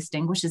important to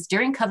distinguish is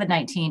during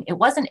COVID-19, it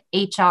wasn't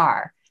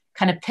HR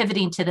kind of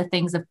pivoting to the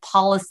things of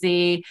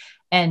policy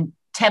and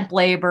temp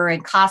labor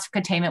and cost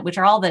containment, which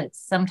are all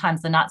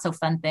sometimes the not so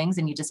fun things,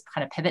 and you just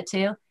kind of pivot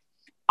to.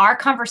 Our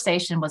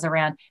conversation was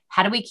around,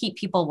 how do we keep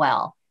people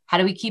well? How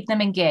do we keep them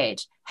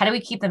engaged? How do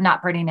we keep them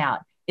not burning out?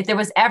 If there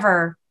was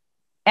ever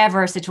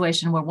a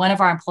situation where one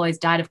of our employees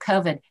died of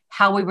COVID,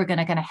 how we were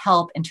going to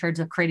help in terms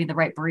of creating the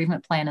right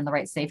bereavement plan and the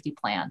right safety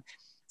plan.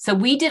 So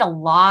we did a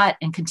lot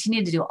and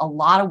continue to do a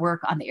lot of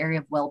work on the area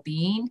of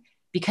well-being,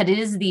 because it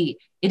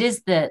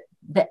is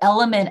the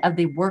element of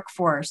the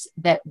workforce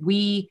that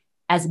we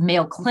as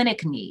Mayo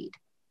Clinic need.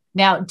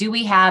 Now, do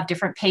we have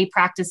different pay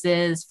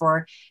practices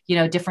for,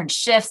 different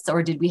shifts,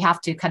 or did we have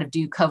to kind of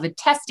do COVID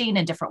testing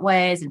in different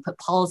ways and put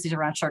policies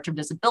around short-term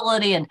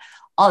disability and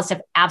all this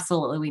stuff?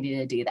 Absolutely, we need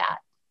to do that.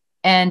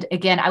 And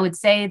again, I would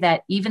say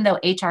that even though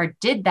HR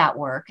did that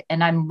work,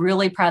 and I'm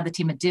really proud of the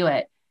team to do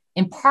it,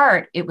 in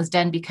part, it was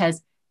done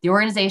because the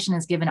organization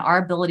has given our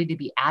ability to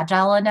be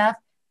agile enough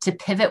to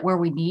pivot where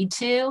we need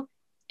to.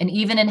 And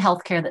even in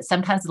healthcare, that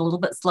sometimes is a little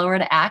bit slower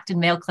to act, in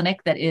Mayo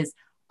Clinic, that is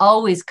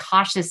always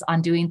cautious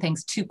on doing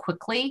things too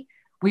quickly,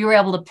 we were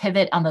able to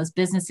pivot on those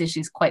business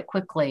issues quite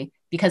quickly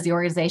because the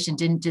organization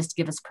didn't just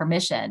give us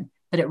permission,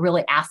 but it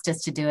really asked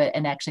us to do it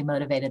and actually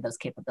motivated those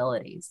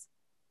capabilities.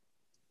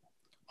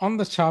 On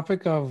the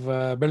topic of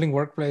building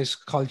workplace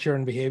culture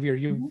and behavior,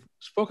 you've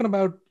spoken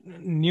about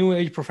new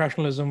age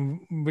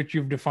professionalism, which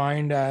you've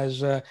defined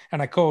as, and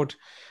I quote,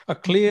 a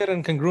clear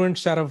and congruent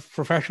set of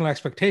professional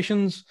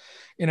expectations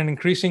in an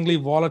increasingly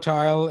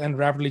volatile and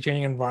rapidly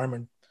changing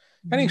environment.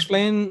 Can you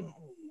explain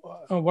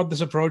what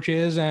this approach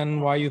is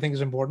and why you think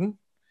it's important?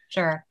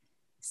 Sure.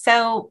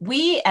 So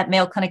we at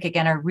Mayo Clinic,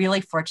 again, are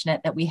really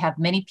fortunate that we have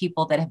many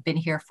people that have been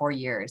here for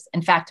years.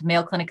 In fact,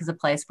 Mayo Clinic is a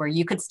place where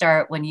you could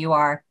start when you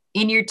are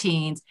in your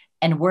teens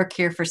and work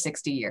here for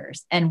 60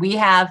 years. And we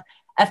have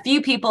a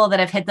few people that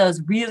have hit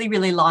those really,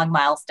 really long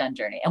milestone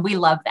journey. And we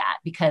love that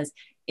because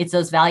it's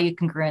those value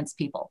congruence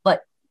people.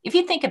 But if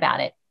you think about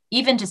it,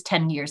 even just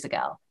 10 years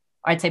ago,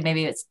 or I'd say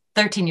maybe it's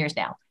 13 years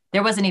now,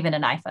 there wasn't even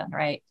an iPhone,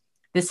 right?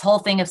 This whole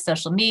thing of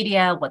social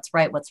media, what's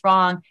right, what's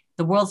wrong,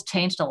 the world's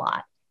changed a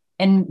lot.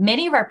 And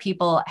many of our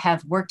people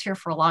have worked here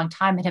for a long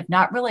time and have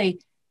not really,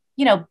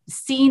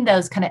 seen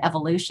those kind of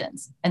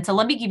evolutions. And so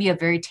let me give you a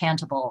very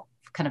tangible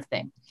kind of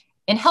thing.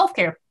 In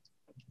healthcare,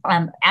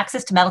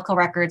 access to medical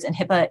records and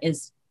HIPAA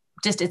it's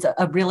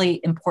a really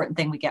important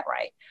thing we get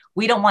right.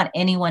 We don't want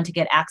anyone to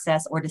get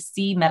access or to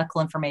see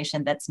medical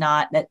information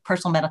that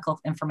personal medical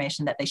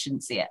information that they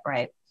shouldn't see it,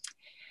 right?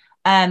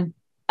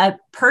 A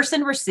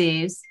person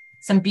receives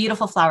some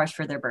beautiful flowers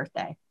for their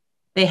birthday.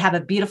 They have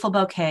a beautiful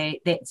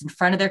bouquet. It's in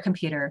front of their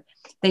computer.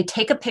 They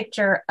take a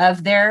picture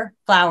of their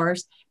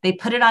flowers. They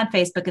put it on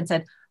Facebook and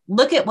said,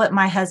 look at what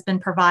my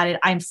husband provided.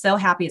 I'm so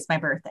happy it's my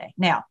birthday.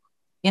 Now,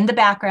 in the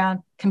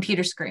background,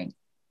 computer screen,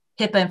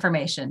 HIPAA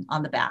information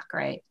on the back,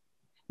 right?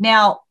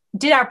 Now,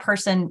 did our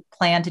person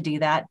plan to do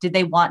that? Did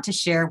they want to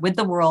share with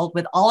the world,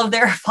 with all of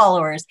their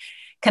followers,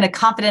 kind of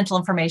confidential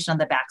information on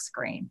the back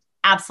screen?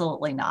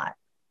 Absolutely not.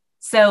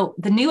 So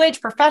the new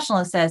age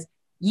professional says,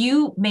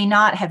 you may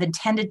not have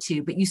intended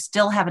to, but you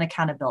still have an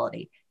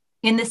accountability.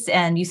 In this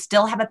end, you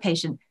still have a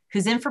patient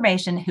whose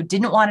information, who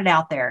didn't want it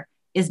out there,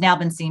 is now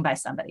been seen by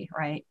somebody,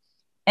 right?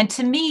 And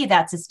to me,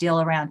 that's this deal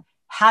around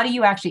how do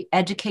you actually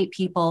educate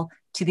people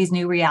to these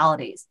new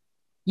realities?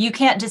 You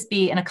can't just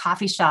be in a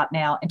coffee shop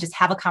now and just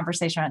have a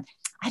conversation around,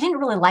 I didn't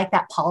really like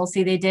that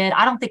policy they did.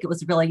 I don't think it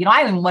was really,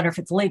 I even wonder if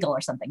it's legal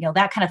or something,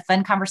 that kind of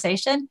fun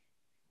conversation.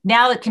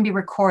 Now it can be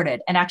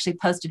recorded and actually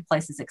posted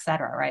places, et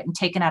cetera, right? And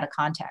taken out of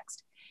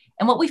context.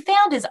 And what we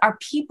found is our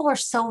people are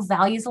so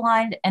values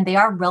aligned and they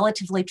are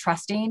relatively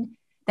trusting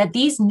that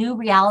these new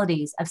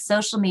realities of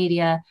social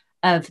media,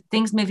 of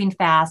things moving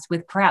fast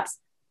with perhaps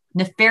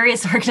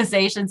nefarious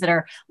organizations that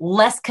are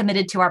less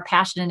committed to our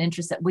passion and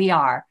interest that we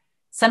are,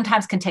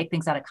 sometimes can take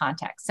things out of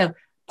context. So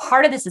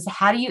part of this is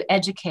how do you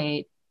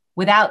educate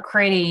without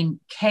creating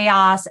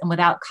chaos and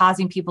without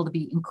causing people to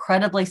be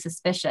incredibly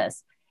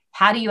suspicious?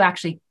 How do you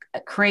actually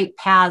create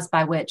paths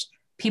by which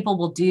people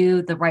will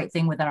do the right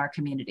thing within our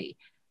community?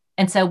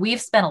 And so we've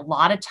spent a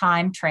lot of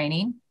time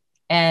training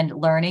and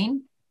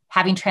learning,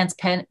 having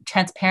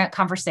transparent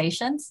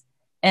conversations.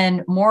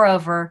 And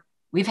moreover,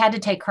 we've had to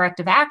take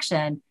corrective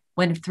action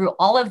when through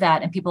all of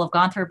that and people have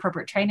gone through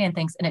appropriate training and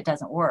things and it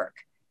doesn't work.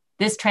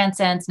 This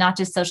transcends not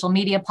just social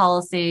media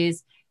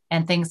policies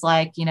and things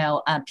like,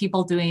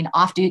 people doing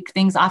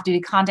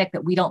off-duty conduct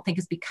that we don't think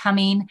is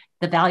becoming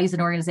the values of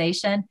an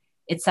organization.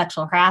 It's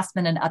sexual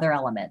harassment and other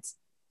elements.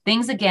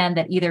 Things, again,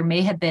 that either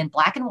may have been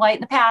black and white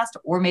in the past,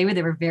 or maybe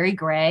they were very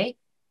gray,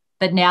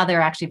 but now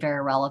they're actually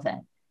very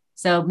relevant.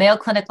 So Mayo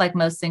Clinic, like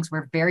most things,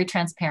 we're very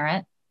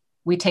transparent.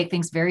 We take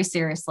things very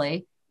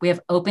seriously. We have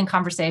open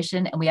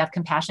conversation and we have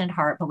compassionate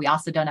heart, but we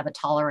also don't have a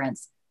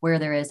tolerance where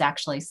there is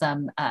actually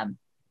some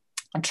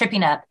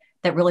tripping up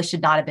that really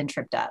should not have been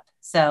tripped up.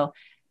 So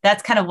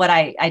that's kind of what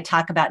I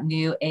talk about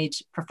new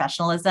age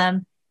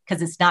professionalism,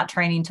 because it's not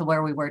training to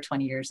where we were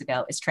 20 years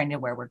ago. It's training to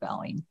where we're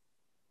going.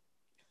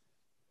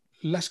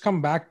 Let's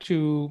come back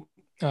to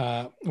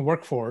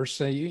workforce.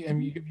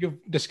 You've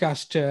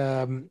discussed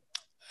healthcare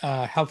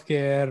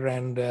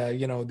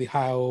and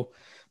how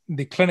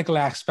the clinical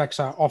aspects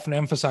are often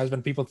emphasized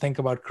when people think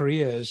about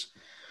careers.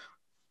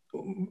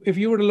 If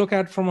you were to look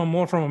at from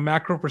a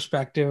macro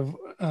perspective,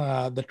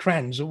 the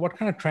trends, what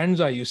kind of trends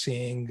are you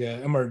seeing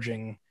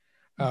emerging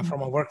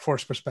from a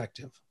workforce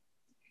perspective?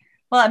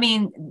 Well, I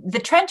mean, the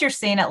trend you're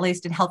seeing, at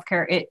least in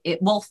healthcare,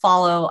 it will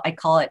follow, I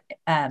call it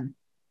an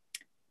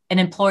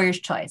employer's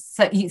choice.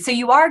 So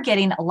you are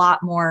getting a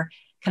lot more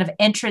kind of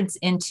entrance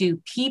into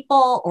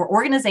people or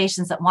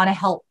organizations that want to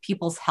help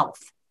people's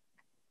health.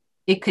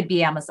 It could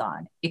be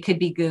Amazon. It could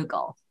be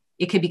Google.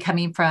 It could be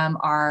coming from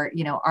our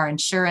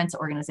insurance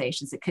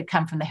organizations. It could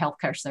come from the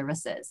healthcare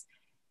services.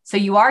 So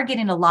you are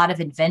getting a lot of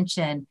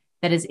invention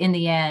that is in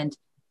the end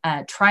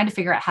trying to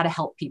figure out how to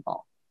help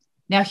people.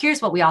 Now,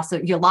 here's what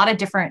a lot of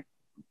different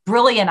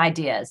brilliant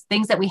ideas,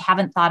 things that we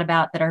haven't thought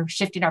about that are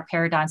shifting our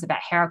paradigms about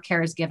how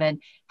care is given.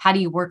 How do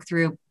you work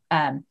through,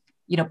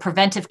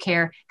 preventive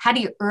care? How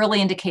do you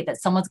early indicate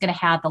that someone's going to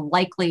have the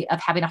likely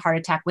of having a heart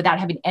attack without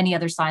having any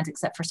other signs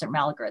except for certain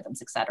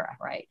algorithms, et cetera,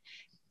 right?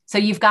 So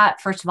you've got,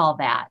 first of all,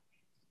 that.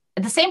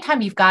 At the same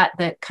time, you've got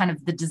the kind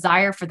of the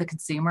desire for the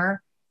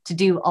consumer to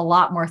do a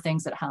lot more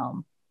things at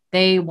home.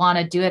 They want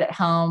to do it at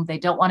home. They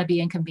don't want to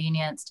be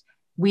inconvenienced.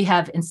 We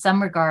have, in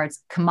some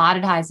regards,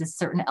 commoditized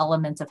certain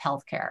elements of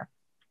healthcare.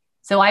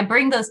 So I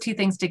bring those two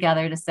things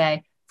together to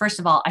say, first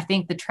of all, I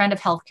think the trend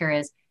of healthcare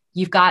is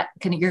you're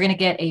going to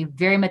get a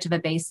very much of a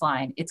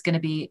baseline. It's going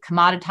to be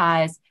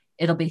commoditized.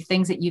 It'll be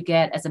things that you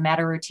get as a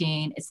matter of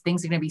routine. It's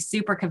things that are going to be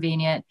super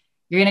convenient.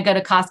 You're going to go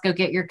to Costco,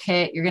 get your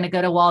kit. You're going to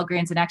go to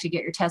Walgreens and actually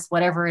get your test,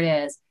 whatever it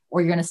is,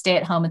 or you're going to stay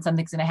at home and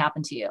something's going to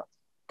happen to you.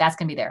 That's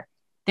going to be there.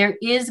 There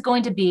is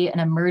going to be an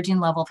emerging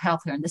level of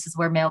healthcare, and this is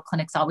where Mayo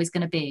Clinic's always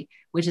going to be,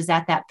 which is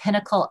at that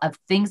pinnacle of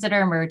things that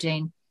are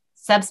emerging,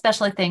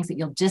 subspecialty things that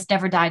you'll just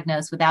never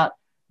diagnose without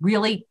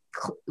really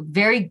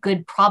very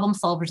good problem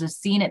solvers have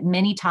seen it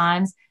many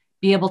times,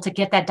 be able to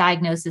get that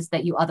diagnosis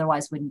that you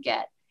otherwise wouldn't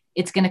get.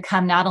 It's going to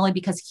come not only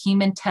because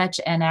human touch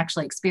and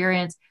actually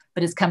experience,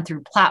 but it's come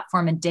through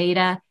platform and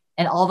data,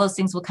 and all those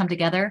things will come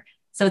together.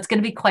 So it's going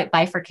to be quite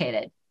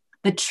bifurcated.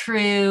 The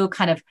true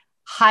kind of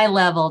high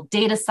level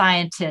data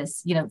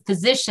scientists,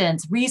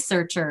 physicians,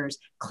 researchers,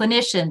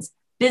 clinicians,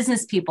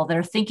 business people that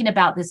are thinking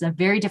about this in a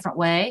very different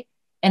way.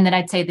 And then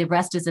I'd say the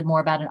rest is more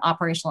about an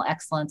operational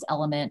excellence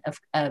element of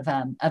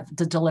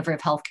the delivery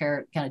of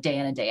healthcare kind of day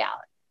in and day out.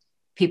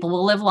 People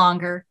will live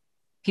longer.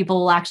 People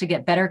will actually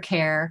get better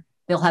care.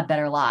 They'll have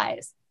better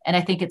lives. And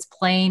I think it's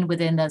playing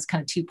within those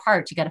kind of two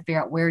parts. You got to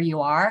figure out where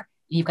you are.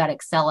 You've got to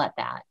excel at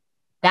that.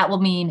 That will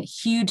mean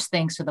huge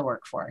things to the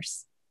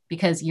workforce,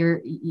 because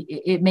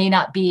it may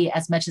not be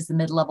as much as the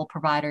mid-level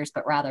providers,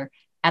 but rather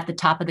at the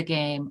top of the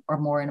game or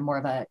more in more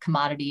of a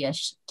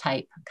commodity-ish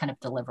type kind of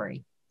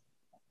delivery.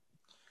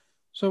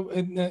 So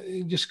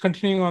just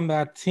continuing on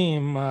that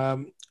theme,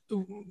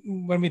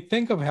 when we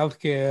think of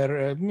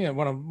healthcare,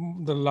 one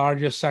of the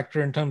largest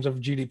sector in terms of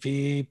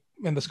GDP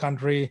in this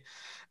country,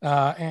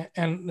 but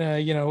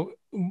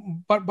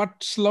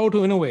slow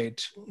to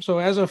innovate. So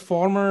as a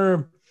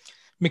former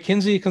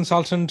McKinsey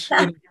consultant,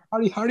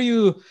 how do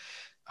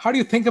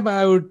you think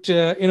about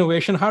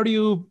innovation? How do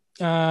you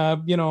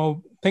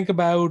think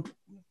about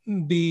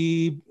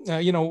the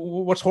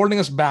what's holding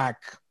us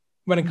back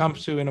when it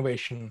comes to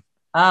innovation?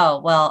 Oh,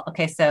 well,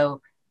 okay.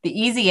 So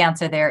the easy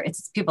answer there,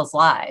 it's people's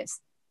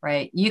lives,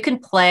 right? You can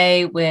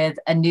play with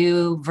a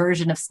new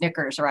version of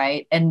Snickers,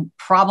 right? And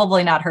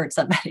probably not hurt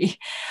somebody.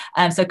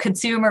 So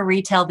consumer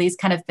retail, these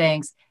kind of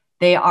things,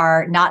 they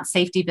are not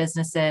safety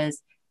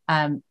businesses.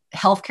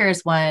 Healthcare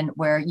is one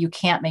where you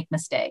can't make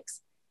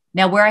mistakes.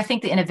 Now, where I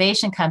think the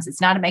innovation comes,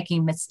 it's not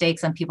making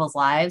mistakes on people's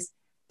lives,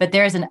 but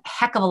there's a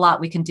heck of a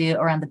lot we can do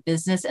around the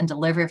business and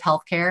delivery of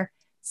healthcare.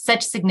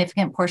 Such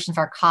significant portions of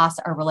our costs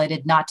are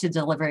related not to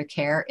delivery of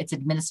care, it's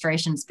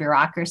administration, it's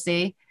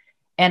bureaucracy.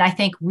 And I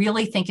think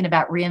really thinking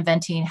about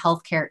reinventing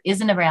healthcare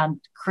isn't around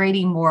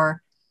creating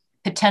more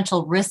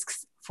potential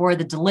risks for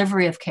the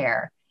delivery of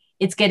care.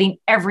 It's getting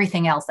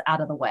everything else out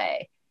of the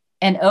way.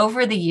 And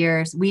over the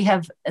years, we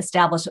have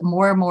established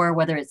more and more,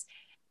 whether it's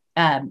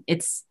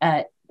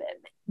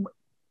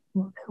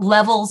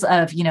levels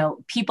of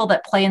people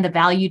that play in the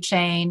value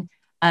chain,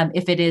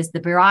 if it is the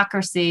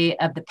bureaucracy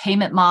of the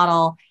payment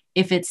model,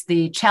 if it's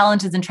the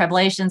challenges and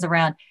tribulations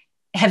around,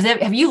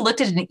 have you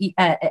looked at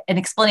an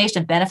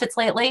explanation of benefits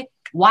lately?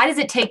 Why does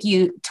it take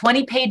you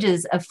 20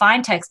 pages of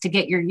fine text to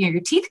get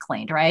your teeth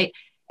cleaned, right?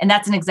 And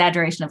that's an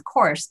exaggeration, of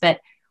course, but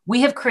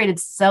we have created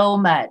so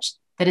much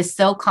that is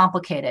so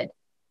complicated.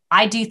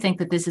 I do think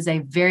that this is a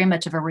very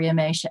much of a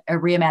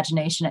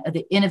reimagination of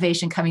the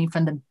innovation coming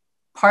from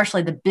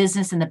partially the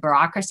business and the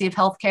bureaucracy of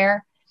healthcare.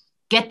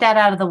 Get that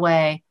out of the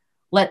way.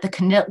 Let the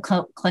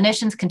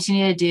clinicians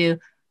continue to do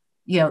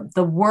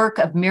the work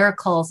of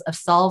miracles of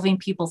solving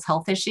people's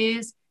health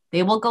issues.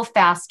 They will go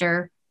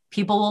faster,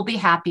 people will be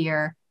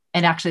happier,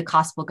 and actually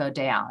costs will go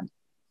down.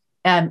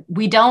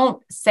 We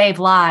don't save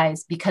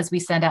lives because we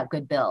send out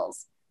good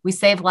bills. We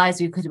save lives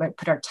because we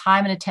put our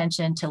time and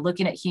attention to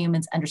looking at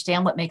humans,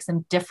 understand what makes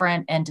them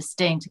different and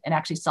distinct, and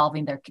actually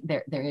solving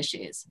their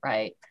issues,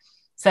 right?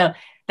 So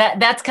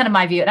that's kind of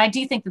my view. And I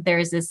do think that there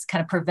is this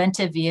kind of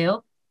preventive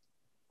view.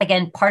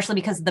 Again, partially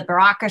because of the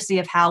bureaucracy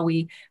of how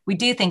we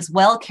do things.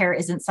 Well care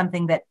isn't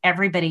something that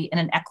everybody in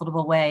an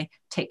equitable way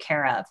take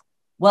care of.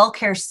 Well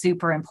care is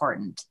super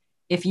important.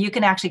 If you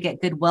can actually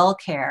get good well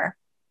care,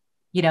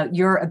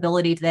 your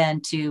ability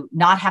then to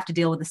not have to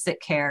deal with the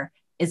sick care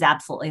is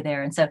absolutely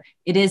there. And so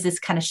it is this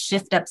kind of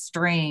shift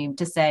upstream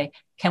to say,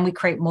 can we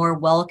create more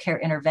well care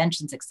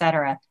interventions, et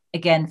cetera?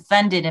 Again,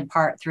 funded in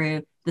part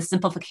through the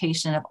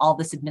simplification of all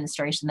this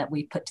administration that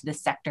we put to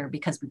this sector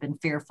because we've been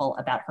fearful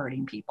about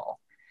hurting people.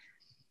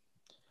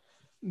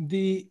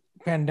 The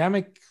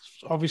pandemic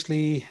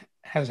obviously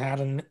has had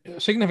a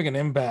significant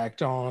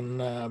impact on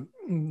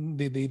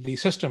the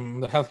system,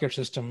 the healthcare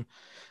system.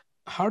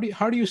 How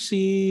do you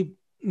see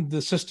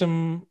the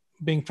system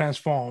being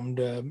transformed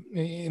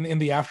in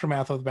the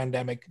aftermath of the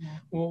pandemic? Yeah.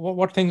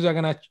 What things are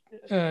going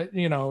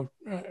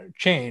to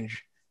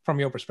change from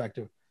your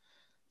perspective?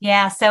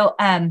 Yeah. So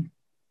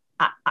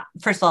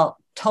first of all,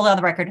 totally on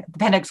the record, the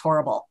pandemic's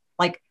horrible.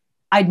 Like,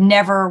 I'd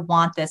never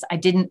want this. I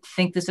didn't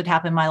think this would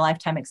happen in my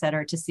lifetime, et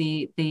cetera, to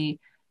see the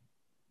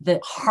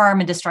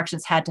harm and destruction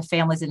it's had to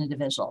families and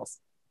individuals.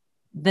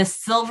 The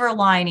silver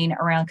lining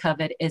around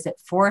COVID is it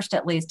forced,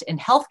 at least in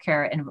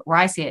healthcare and where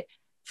I see it,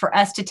 for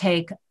us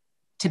to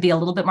be a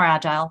little bit more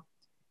agile,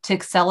 to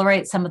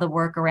accelerate some of the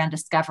work around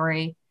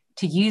discovery,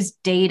 to use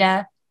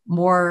data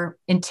more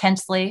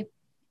intensely.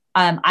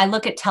 I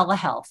look at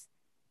telehealth.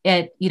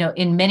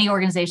 In many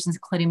organizations,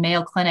 including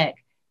Mayo Clinic,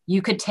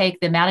 you could take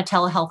the amount of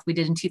telehealth we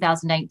did in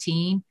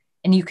 2019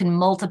 and you can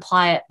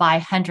multiply it by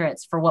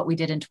hundreds for what we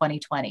did in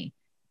 2020.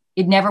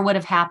 It never would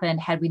have happened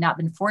had we not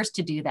been forced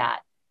to do that.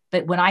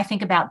 But when I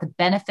think about the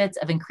benefits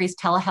of increased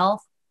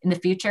telehealth in the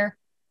future,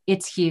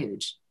 it's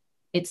huge.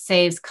 It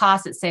saves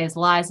costs, it saves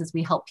lives as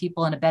we help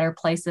people in a better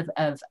place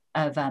of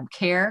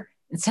care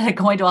instead of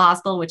going to a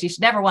hospital, which you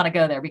should never want to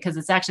go there because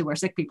it's actually where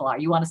sick people are.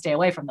 You want to stay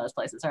away from those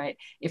places, right?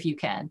 If you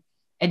can.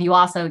 And you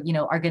also,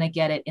 are going to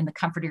get it in the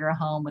comfort of your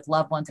home with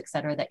loved ones, et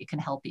cetera, that can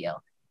help you.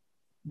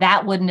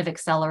 That wouldn't have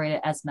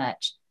accelerated as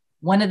much.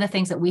 One of the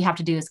things that we have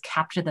to do is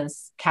capture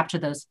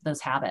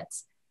those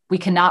habits. We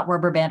cannot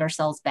rubber band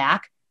ourselves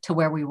back to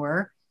where we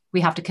were.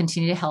 We have to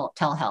continue to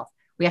telehealth.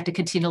 We have to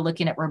continue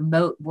looking at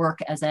remote work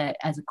as a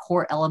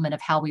core element of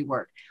how we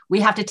work.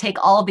 We have to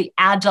take all of the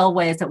agile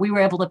ways that we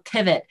were able to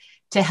pivot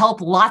to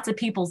help lots of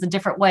people in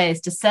different ways,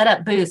 to set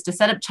up booths, to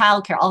set up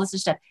childcare, all this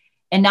stuff,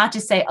 and not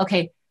just say,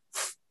 okay,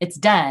 it's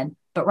done,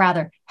 but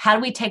rather, how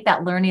do we take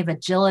that learning of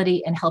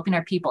agility and helping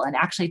our people and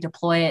actually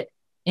deploy it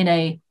in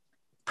a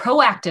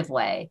proactive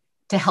way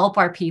to help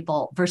our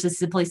people versus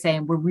simply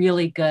saying we're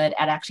really good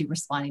at actually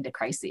responding to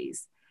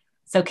crises.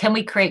 So can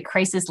we create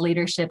crisis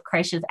leadership,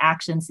 crisis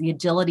actions, the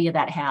agility of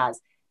that has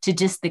to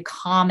just the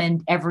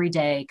common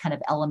everyday kind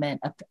of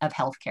element of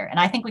healthcare? And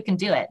I think we can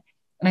do it.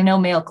 And I know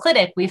Mayo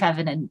Clinic, we have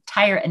an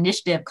entire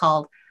initiative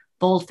called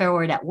Bold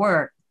Forward at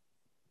Work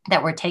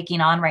that we're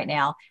taking on right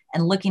now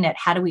and looking at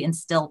how do we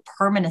instill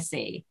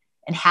permanency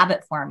and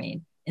habit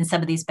forming in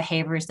some of these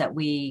behaviors that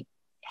we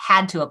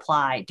had to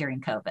apply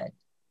during COVID.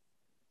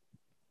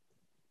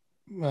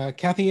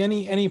 Cathy,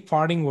 any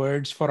parting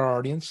words for our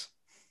audience?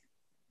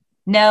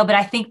 No, but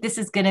I think this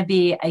is going to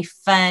be a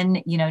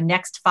fun,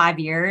 next 5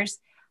 years.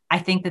 I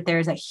think that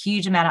there's a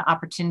huge amount of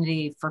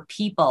opportunity for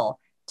people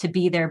to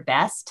be their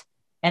best.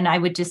 And I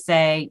would just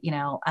say,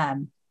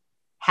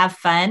 have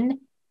fun.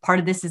 Part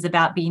of this is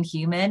about being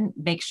human.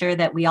 Make sure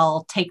that we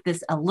all take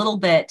this a little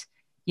bit,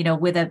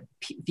 with a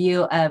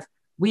view of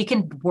we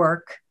can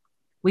work,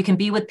 we can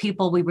be with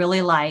people we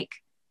really like,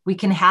 we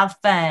can have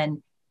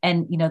fun.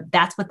 And,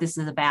 that's what this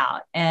is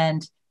about.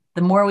 And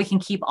the more we can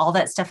keep all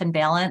that stuff in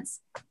balance,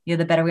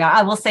 the better we are.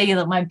 I will say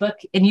that my book,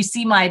 and you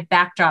see my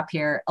backdrop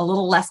here, a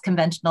little less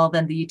conventional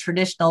than the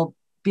traditional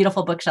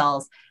beautiful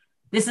bookshelves.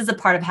 This is a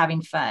part of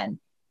having fun.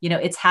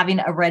 It's having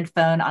a red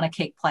phone on a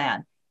cake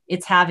plan.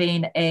 It's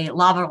having a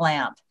lava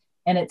lamp,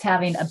 and it's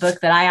having a book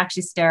that I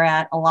actually stare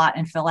at a lot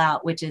and fill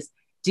out, which is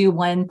do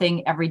one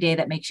thing every day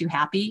that makes you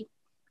happy.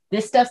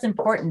 This stuff's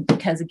important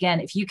because, again,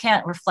 if you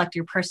can't reflect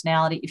your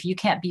personality, if you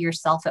can't be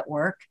yourself at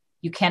work,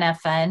 you can't have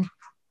fun.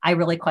 I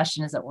really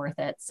question, is it worth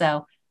it?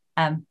 So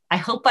I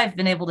hope I've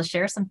been able to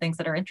share some things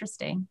that are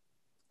interesting.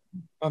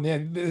 Yeah,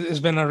 it's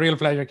been a real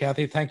pleasure,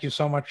 Cathy. Thank you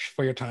so much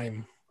for your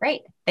time.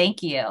 Great.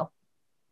 Thank you.